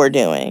what we're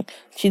doing.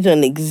 She's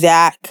doing the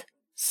exact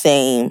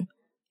same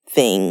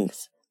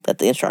things that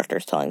the instructor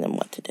is telling them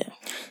what to do.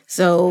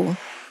 So,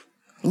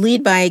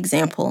 lead by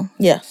example.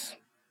 Yes.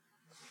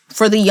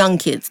 For the young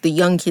kids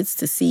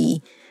to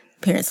see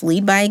parents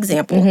lead by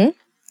example. Mm-hmm.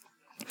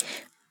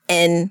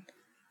 And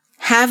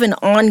have an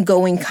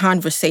ongoing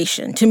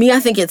conversation. To me, I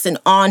think it's an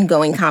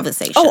ongoing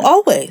conversation. Oh,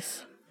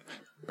 always.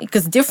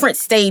 Because different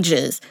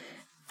stages.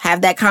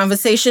 Have that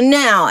conversation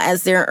now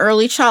as they're in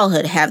early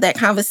childhood. Have that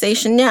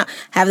conversation now.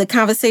 Have the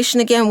conversation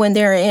again when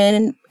they're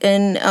in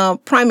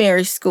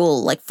primary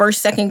school, like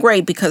first, second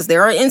grade, because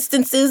there are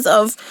instances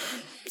of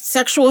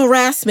sexual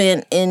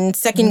harassment in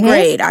second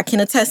grade. I can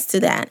attest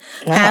to that.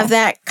 Wow. Have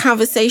that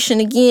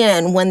conversation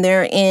again when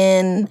they're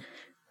in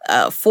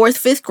fourth,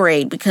 fifth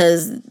grade,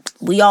 because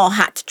we all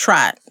hot to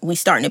trot. We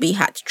starting to be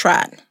hot to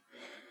trot.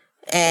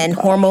 And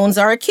hormones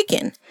are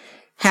kicking.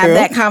 Have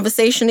that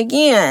conversation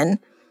again.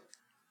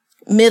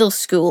 Middle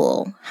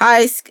school,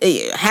 high school,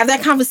 have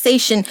that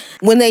conversation.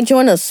 When they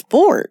join a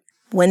sport.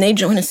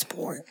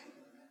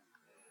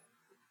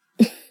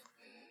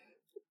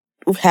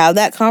 Have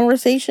that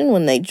conversation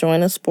when they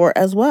join a sport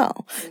as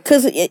well.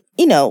 Because, And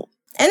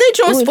they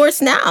join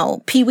sports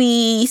now.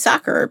 Pee-wee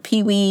soccer,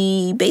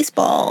 pee-wee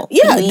baseball.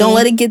 Yeah,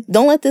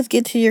 don't let this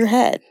get to your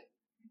head.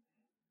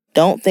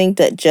 Don't think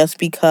that just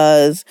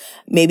because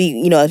maybe,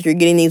 if you're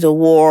getting these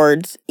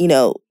awards,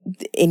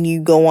 and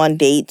you go on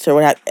dates or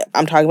what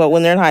I'm talking about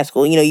when they're in high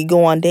school, you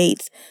go on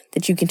dates,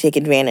 that you can take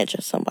advantage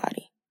of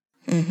somebody.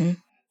 Mm-hmm.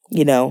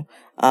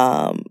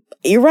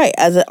 You're right.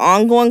 As an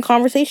ongoing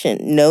conversation,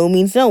 no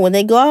means no. When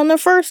they go out on their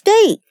first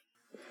date,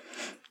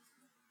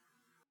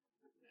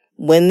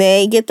 when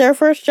they get their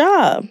first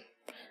job,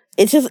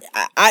 it's just,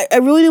 I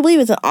really do believe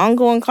it's an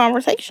ongoing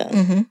conversation.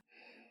 Mm-hmm.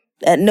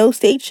 At no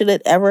stage should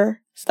it ever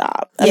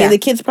stop. I mean, the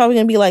kid's probably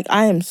going to be like,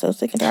 I am so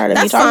sick and tired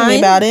of you talking to me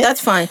about it.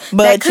 That's fine.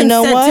 But you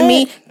know what? To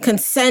me,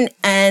 consent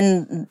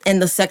and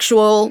the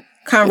sexual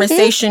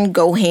conversation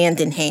go hand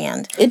in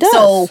hand. It does.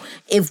 So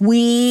if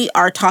we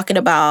are talking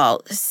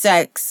about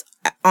sex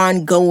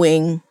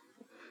ongoing,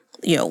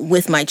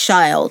 with my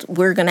child,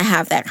 we're going to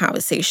have that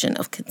conversation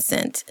of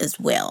consent as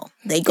well.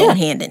 They go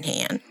hand in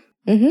hand.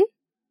 Mm-hmm.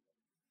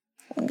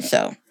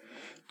 So,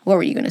 what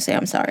were you going to say?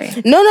 I'm sorry.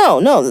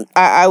 No.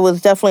 I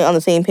was definitely on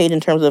the same page in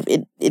terms of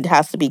it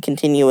has to be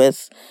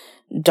continuous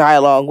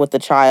dialogue with the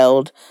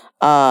child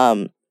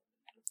in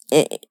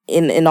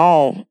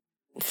all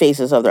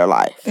phases of their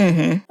life.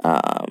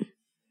 Mm-hmm.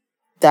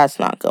 That's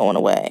not going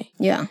away.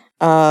 Yeah.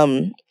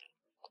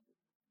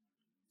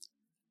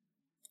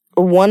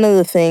 One of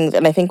the things,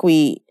 and I think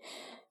I'm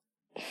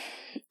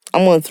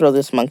going to throw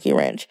this monkey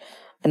wrench.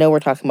 I know we're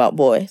talking about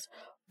boys,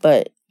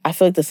 but I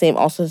feel like the same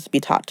also has to be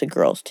taught to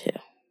girls too.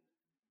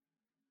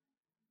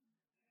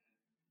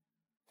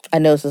 I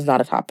know this is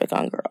not a topic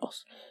on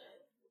girls,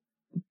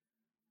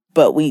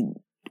 but we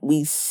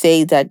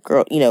say that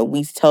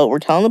we're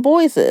telling the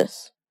boys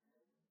this,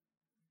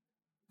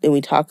 and we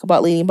talk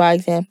about leading by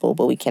example,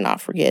 but we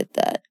cannot forget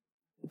that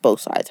both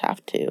sides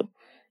have to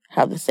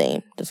have the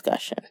same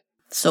discussion.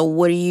 So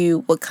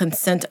what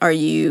consent are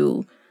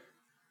you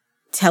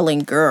telling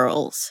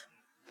girls?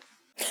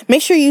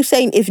 Make sure you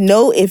say, if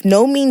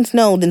no means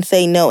no, then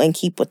say no and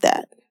keep with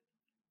that.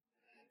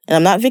 And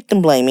I'm not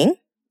victim blaming.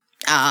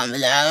 I'm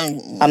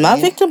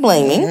not victim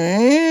blaming.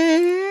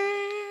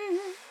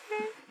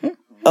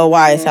 Oh,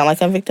 why? It sound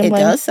like I'm victim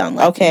blaming? It does sound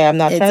like okay, I'm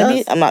not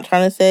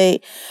trying to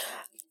say,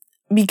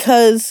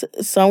 because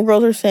some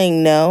girls are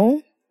saying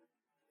no,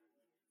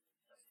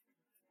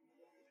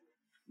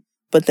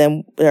 but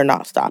then they're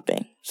not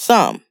stopping.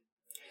 Some.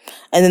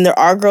 And then there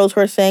are girls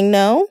who are saying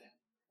no,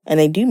 and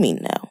they do mean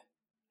no.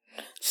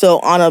 So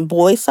on a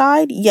boy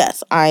side,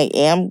 yes, I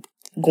am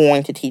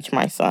going to teach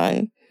my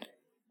son,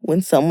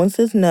 when someone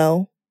says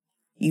no,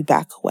 you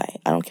back away.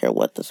 I don't care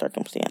what the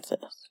circumstance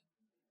is.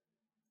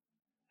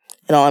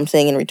 And all I'm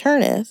saying in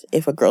return is,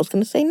 if a girl's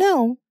going to say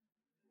no,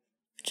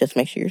 just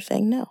make sure you're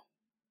saying no.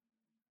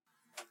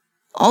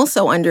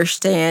 Also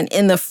understand,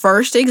 in the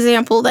first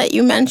example that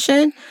you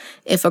mentioned,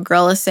 if a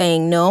girl is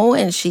saying no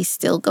and she's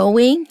still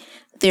going,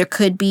 there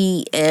could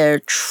be a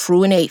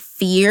true innate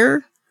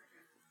fear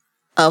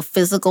of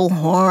physical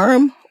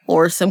harm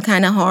or some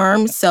kind of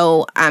harm.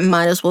 So I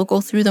might as well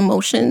go through the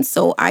motions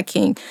so I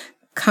can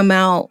come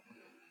out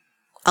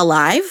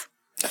alive.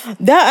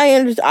 That I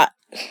understand.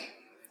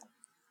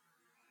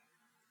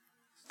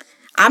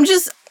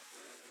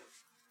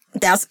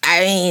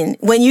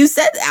 When you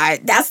said that,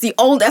 that's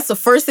the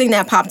first thing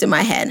that popped in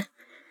my head.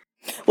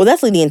 Well,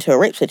 that's leading into a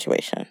rape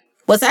situation.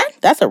 What's that?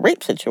 That's a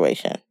rape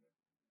situation.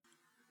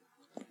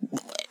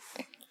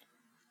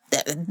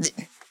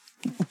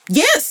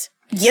 Yes.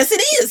 Yes,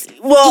 it is.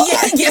 Well,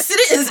 yes,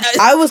 it is.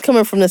 I was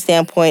coming from the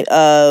standpoint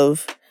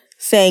of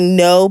saying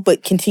no,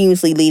 but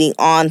continuously leading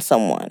on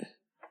someone.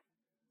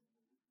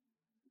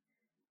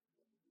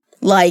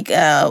 Like,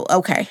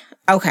 okay.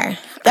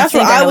 That's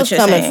where I was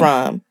coming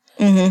from.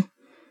 Mm-hmm.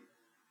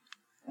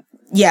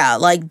 Yeah,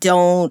 like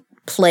don't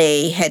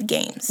play head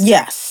games.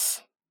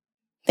 Yes.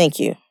 Thank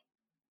you.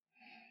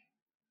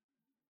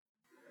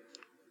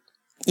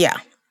 Yeah.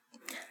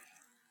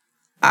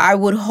 I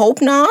would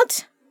hope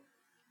not.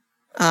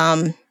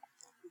 But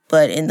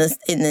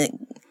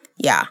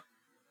yeah.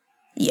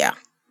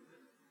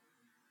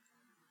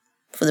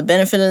 For the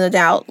benefit of the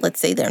doubt, let's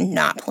say they're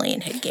not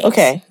playing head games.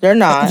 Okay, they're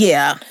not.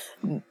 Yeah.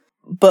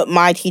 But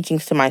my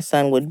teachings to my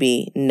son would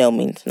be no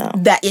means no.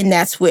 And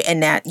that's where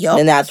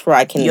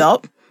I can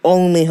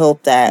only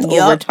hope that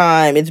over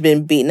time it's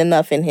been beaten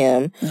enough in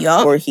him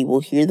where he will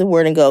hear the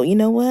word and go, you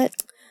know what?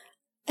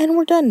 And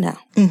we're done now.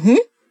 Mm-hmm.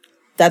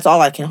 That's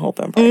all I can hope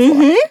and pray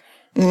for.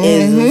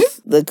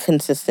 Is the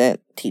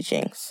consistent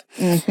teachings.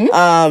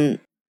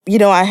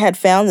 Mm-hmm. I had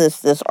found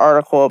this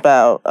article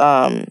about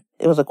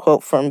it was a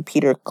quote from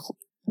Peter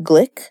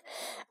Glick,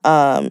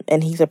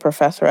 and he's a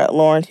professor at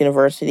Lawrence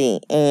University,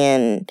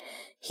 and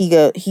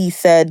he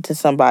said to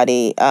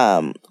somebody,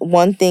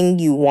 one thing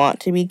you want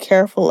to be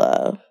careful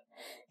of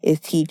is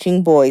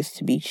teaching boys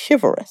to be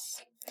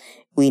chivalrous.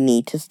 We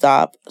need to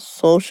stop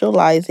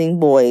socializing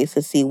boys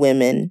to see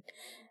women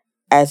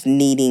as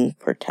needing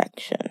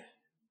protection.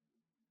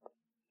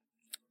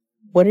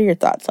 What are your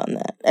thoughts on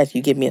that as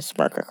you give me a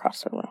smirk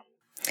across the room?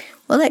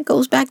 Well, that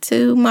goes back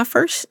to my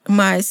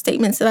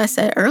statements that I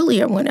said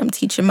earlier when I'm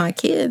teaching my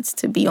kids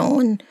to be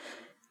on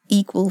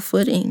equal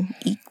footing,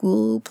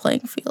 equal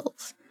playing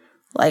fields.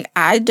 Like,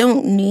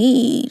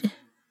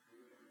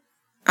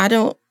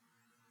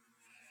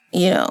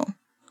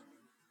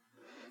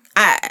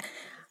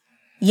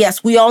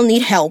 yes, we all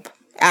need help.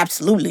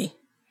 Absolutely.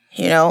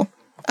 But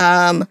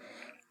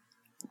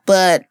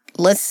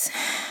it's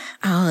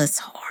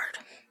hard.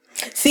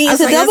 See, it's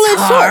a double-edged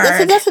sword.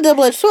 That's a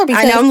double-edged sword.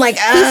 Because I know, I'm like,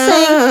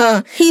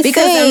 he's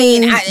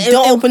saying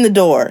don't open the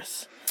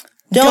doors.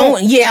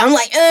 Don't. Yeah, I'm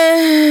like,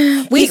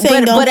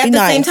 but at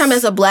the same time,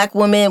 as a Black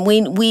woman,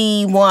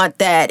 we want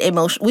that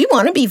emotion. We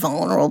want to be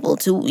vulnerable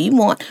too. We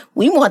want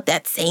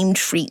that same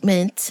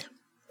treatment,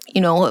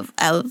 of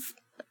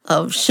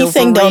chivalry. He's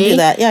saying don't do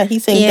that. Yeah,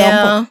 he's saying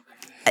don't.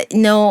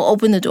 No,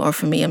 open the door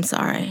for me. I'm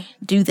sorry.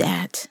 Do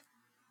that.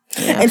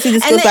 And see,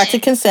 this goes back to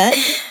consent.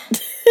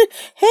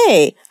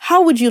 Hey,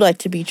 how would you like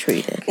to be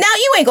treated? Now,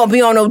 you ain't gonna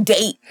be on no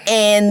date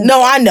and...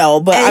 No, I know,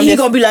 but and he's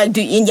gonna be like,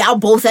 and y'all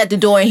both at the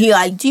door, and he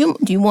like, do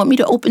you want me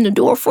to open the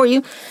door for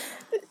you?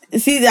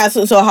 See,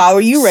 so how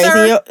are you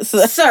raising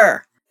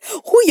Sir.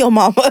 Who your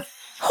mama?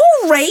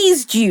 Who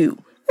raised you?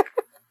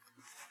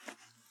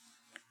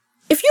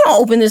 If you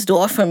don't open this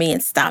door for me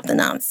and stop the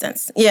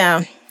nonsense.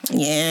 Yeah,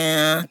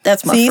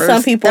 that's my first.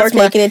 Some people are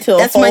taking it to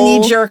that's my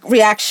knee-jerk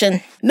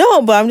reaction.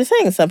 No, but I'm just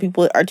saying, some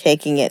people are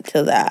taking it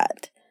to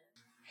that.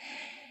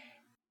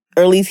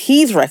 Or at least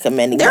he's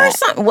recommending there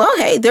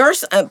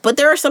that.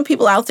 There are some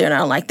people out there that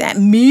are like that.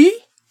 Me?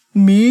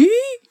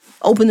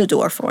 Open the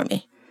door for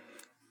me.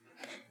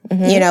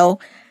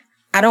 Mm-hmm.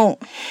 I don't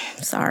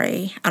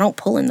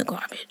pull in the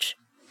garbage.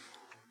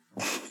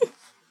 Mm-hmm.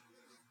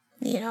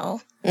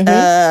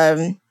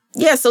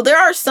 So there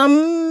are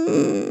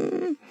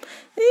some,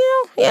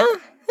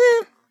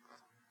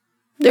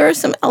 there are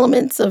some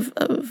elements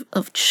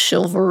of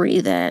chivalry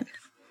that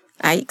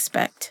I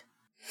expect.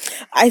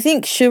 I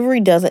think chivalry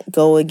doesn't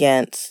go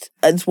against...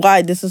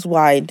 This is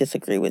why I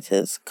disagree with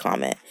his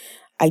comment.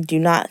 I do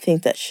not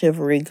think that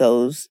chivalry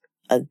goes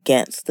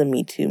against the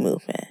Me Too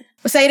movement.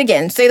 Say it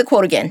again. Say the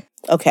quote again.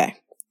 Okay.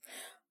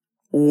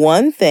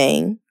 One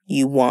thing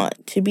you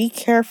want to be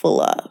careful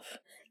of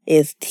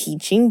is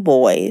teaching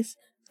boys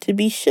to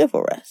be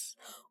chivalrous.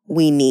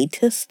 We need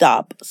to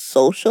stop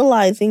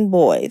socializing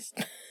boys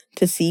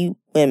to see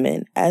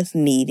women as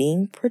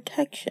needing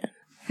protection.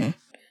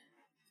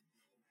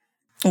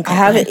 I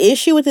have an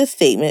issue with this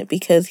statement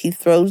because he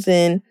throws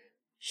in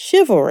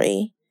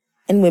chivalry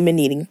and women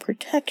needing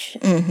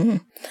protection. Mm-hmm.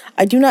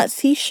 I do not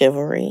see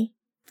chivalry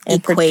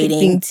and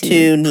equating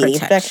to needing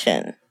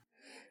affection.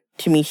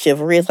 To me,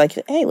 chivalry is like,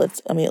 hey, let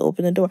me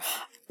open the door.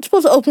 You're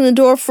supposed to open the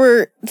door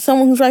for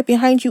someone who's right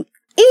behind you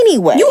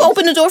anyway. You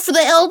open the door for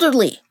the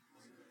elderly.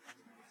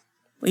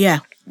 Yeah.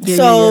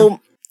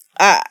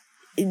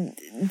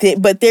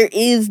 But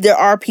there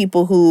are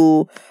people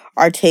who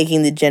are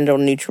taking the gender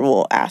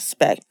neutral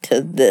aspect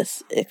to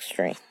this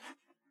extreme.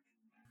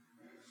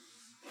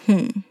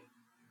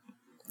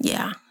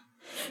 Yeah.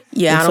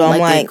 Yeah, I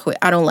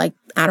don't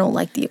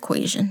like the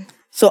equation.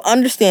 So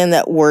understand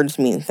that words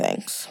mean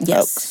things,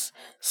 folks.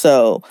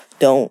 So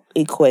don't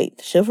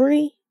equate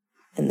chivalry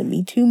and the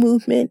Me Too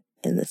movement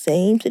in the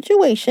same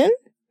situation.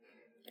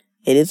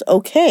 It is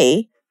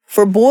okay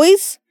for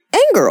boys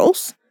and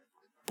girls.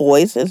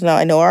 Boys is now,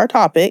 I know, our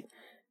topic,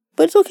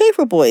 but it's okay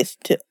for boys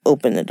to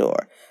open the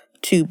door,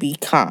 to be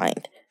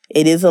kind.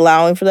 It is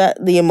allowing for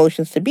the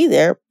emotions to be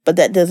there, but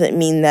that doesn't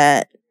mean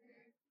that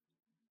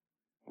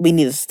we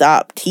need to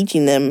stop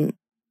teaching them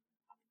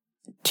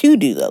to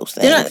do those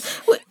things.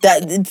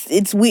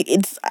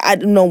 I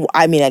don't know.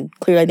 I mean, I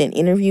didn't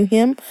interview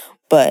him,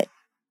 but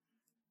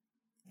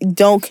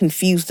don't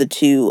confuse the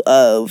two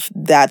of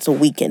that's a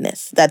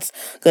weakness. That's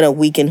going to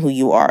weaken who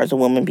you are as a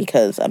woman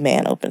because a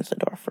man opens the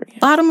door for you.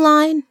 Bottom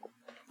line,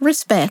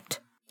 respect.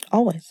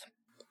 Always.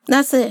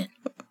 That's it.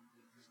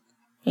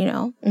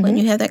 When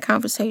you have that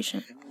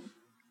conversation.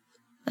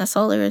 That's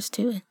all there is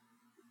to it.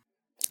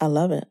 I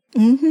love it.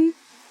 Mm-hmm.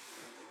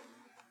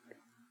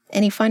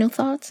 Any final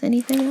thoughts?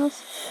 Anything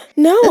else?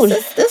 No.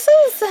 This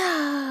is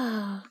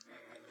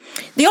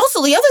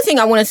the other thing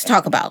I wanted to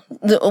talk about.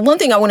 The one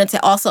thing I wanted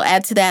to also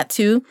add to that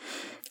too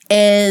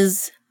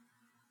is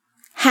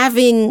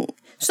having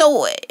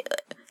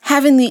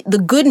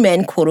the good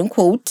men, quote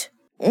unquote,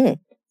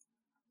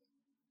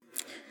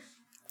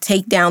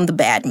 take down the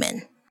bad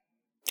men.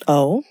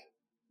 Oh.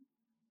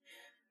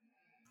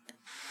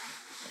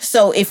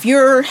 So if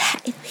you're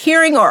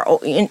hearing or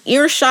in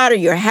earshot or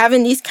you're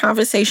having these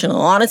conversations, a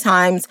lot of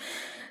times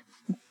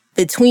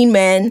between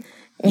men,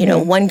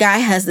 one guy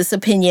has this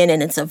opinion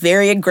and it's a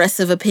very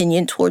aggressive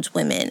opinion towards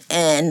women.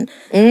 And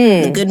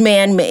the good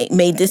man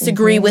may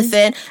disagree with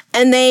it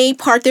and they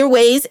part their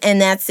ways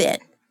and that's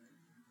it.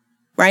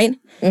 Right?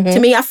 To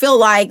me, I feel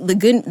like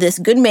this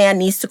good man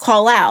needs to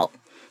call out.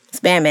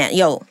 This bad man,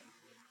 yo,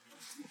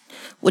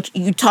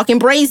 you talking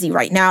brazy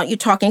right now. You're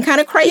talking kind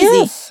of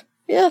crazy.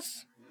 Yes.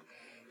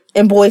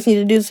 And boys need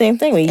to do the same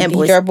thing. We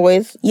teach our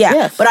boys. Yeah.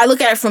 Yes. But I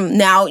look at it from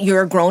now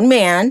you're a grown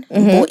man.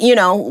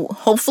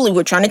 Hopefully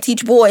we're trying to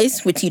teach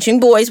boys. We're teaching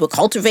boys. We're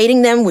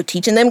cultivating them. We're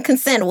teaching them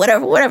consent,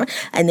 whatever.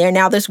 And they're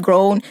now this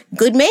grown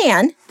good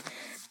man.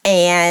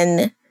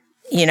 And,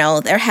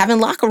 they're having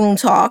locker room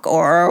talk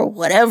or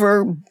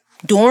whatever,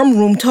 dorm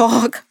room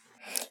talk.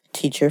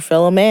 Teach your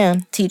fellow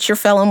man.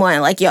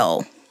 Like,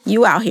 yo,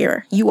 you out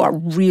here. You are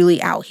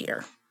really out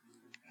here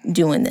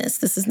doing this.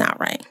 This is not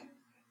right.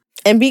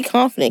 And be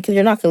confident because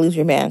you're not going to lose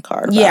your man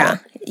card. Yeah.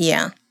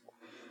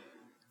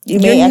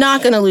 You're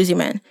not going to lose your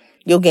man.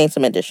 You'll gain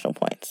some additional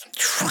points.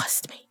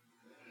 Trust me.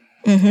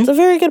 It's a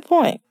very good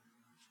point.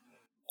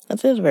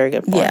 That is a very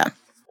good point. Yeah.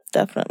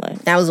 Definitely.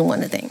 That was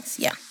one of the things.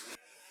 Yeah.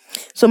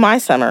 So my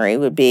summary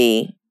would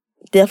be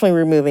definitely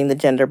removing the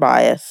gender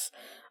bias,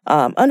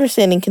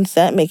 understanding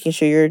consent, making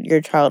sure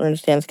your child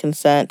understands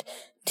consent,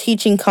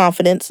 teaching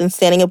confidence and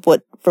standing up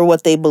for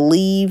what they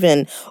believe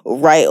and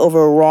right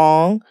over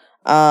wrong.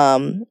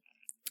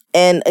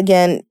 And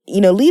again,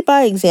 lead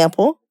by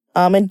example,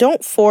 and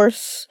don't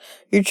force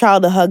your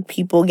child to hug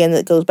people. Again,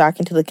 that goes back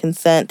into the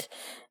consent,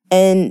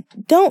 and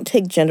don't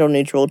take gender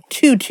neutral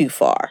too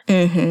far.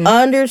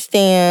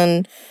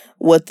 Understand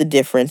what the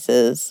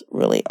differences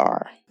really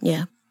are.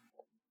 Yeah.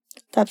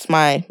 That's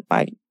my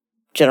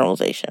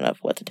generalization of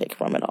what to take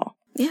from it all.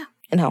 Yeah.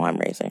 And how I'm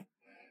raising.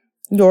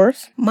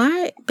 Yours?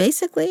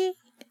 Basically,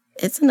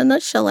 it's in a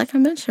nutshell, like I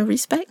mentioned,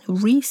 respect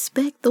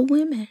the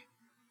women.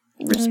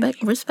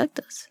 Respect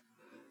us.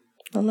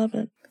 I love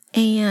it.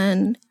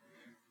 And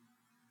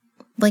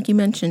like you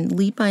mentioned,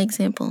 lead by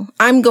example.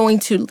 I'm going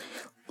to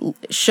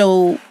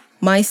show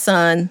my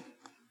son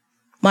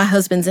my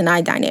husband's and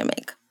I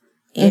dynamic,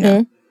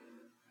 And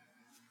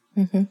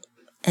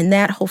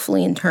that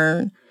hopefully in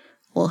turn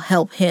will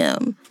help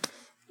him,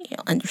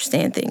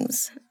 understand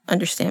things,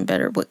 understand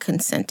better what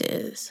consent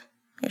is,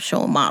 and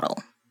show a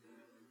model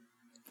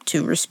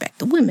to respect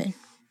the women.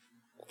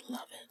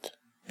 Love it.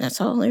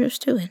 That's all there is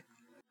to it.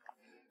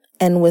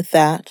 And with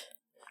that,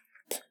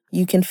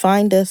 you can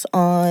find us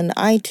on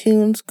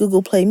iTunes,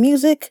 Google Play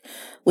Music.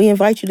 We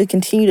invite you to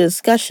continue the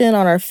discussion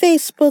on our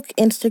Facebook,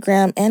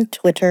 Instagram, and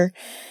Twitter.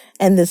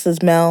 And this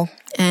is Mel.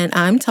 And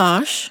I'm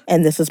Tosh.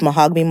 And this is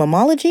Mahogany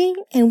Momology.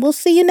 And we'll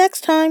see you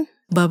next time.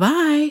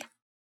 Bye-bye.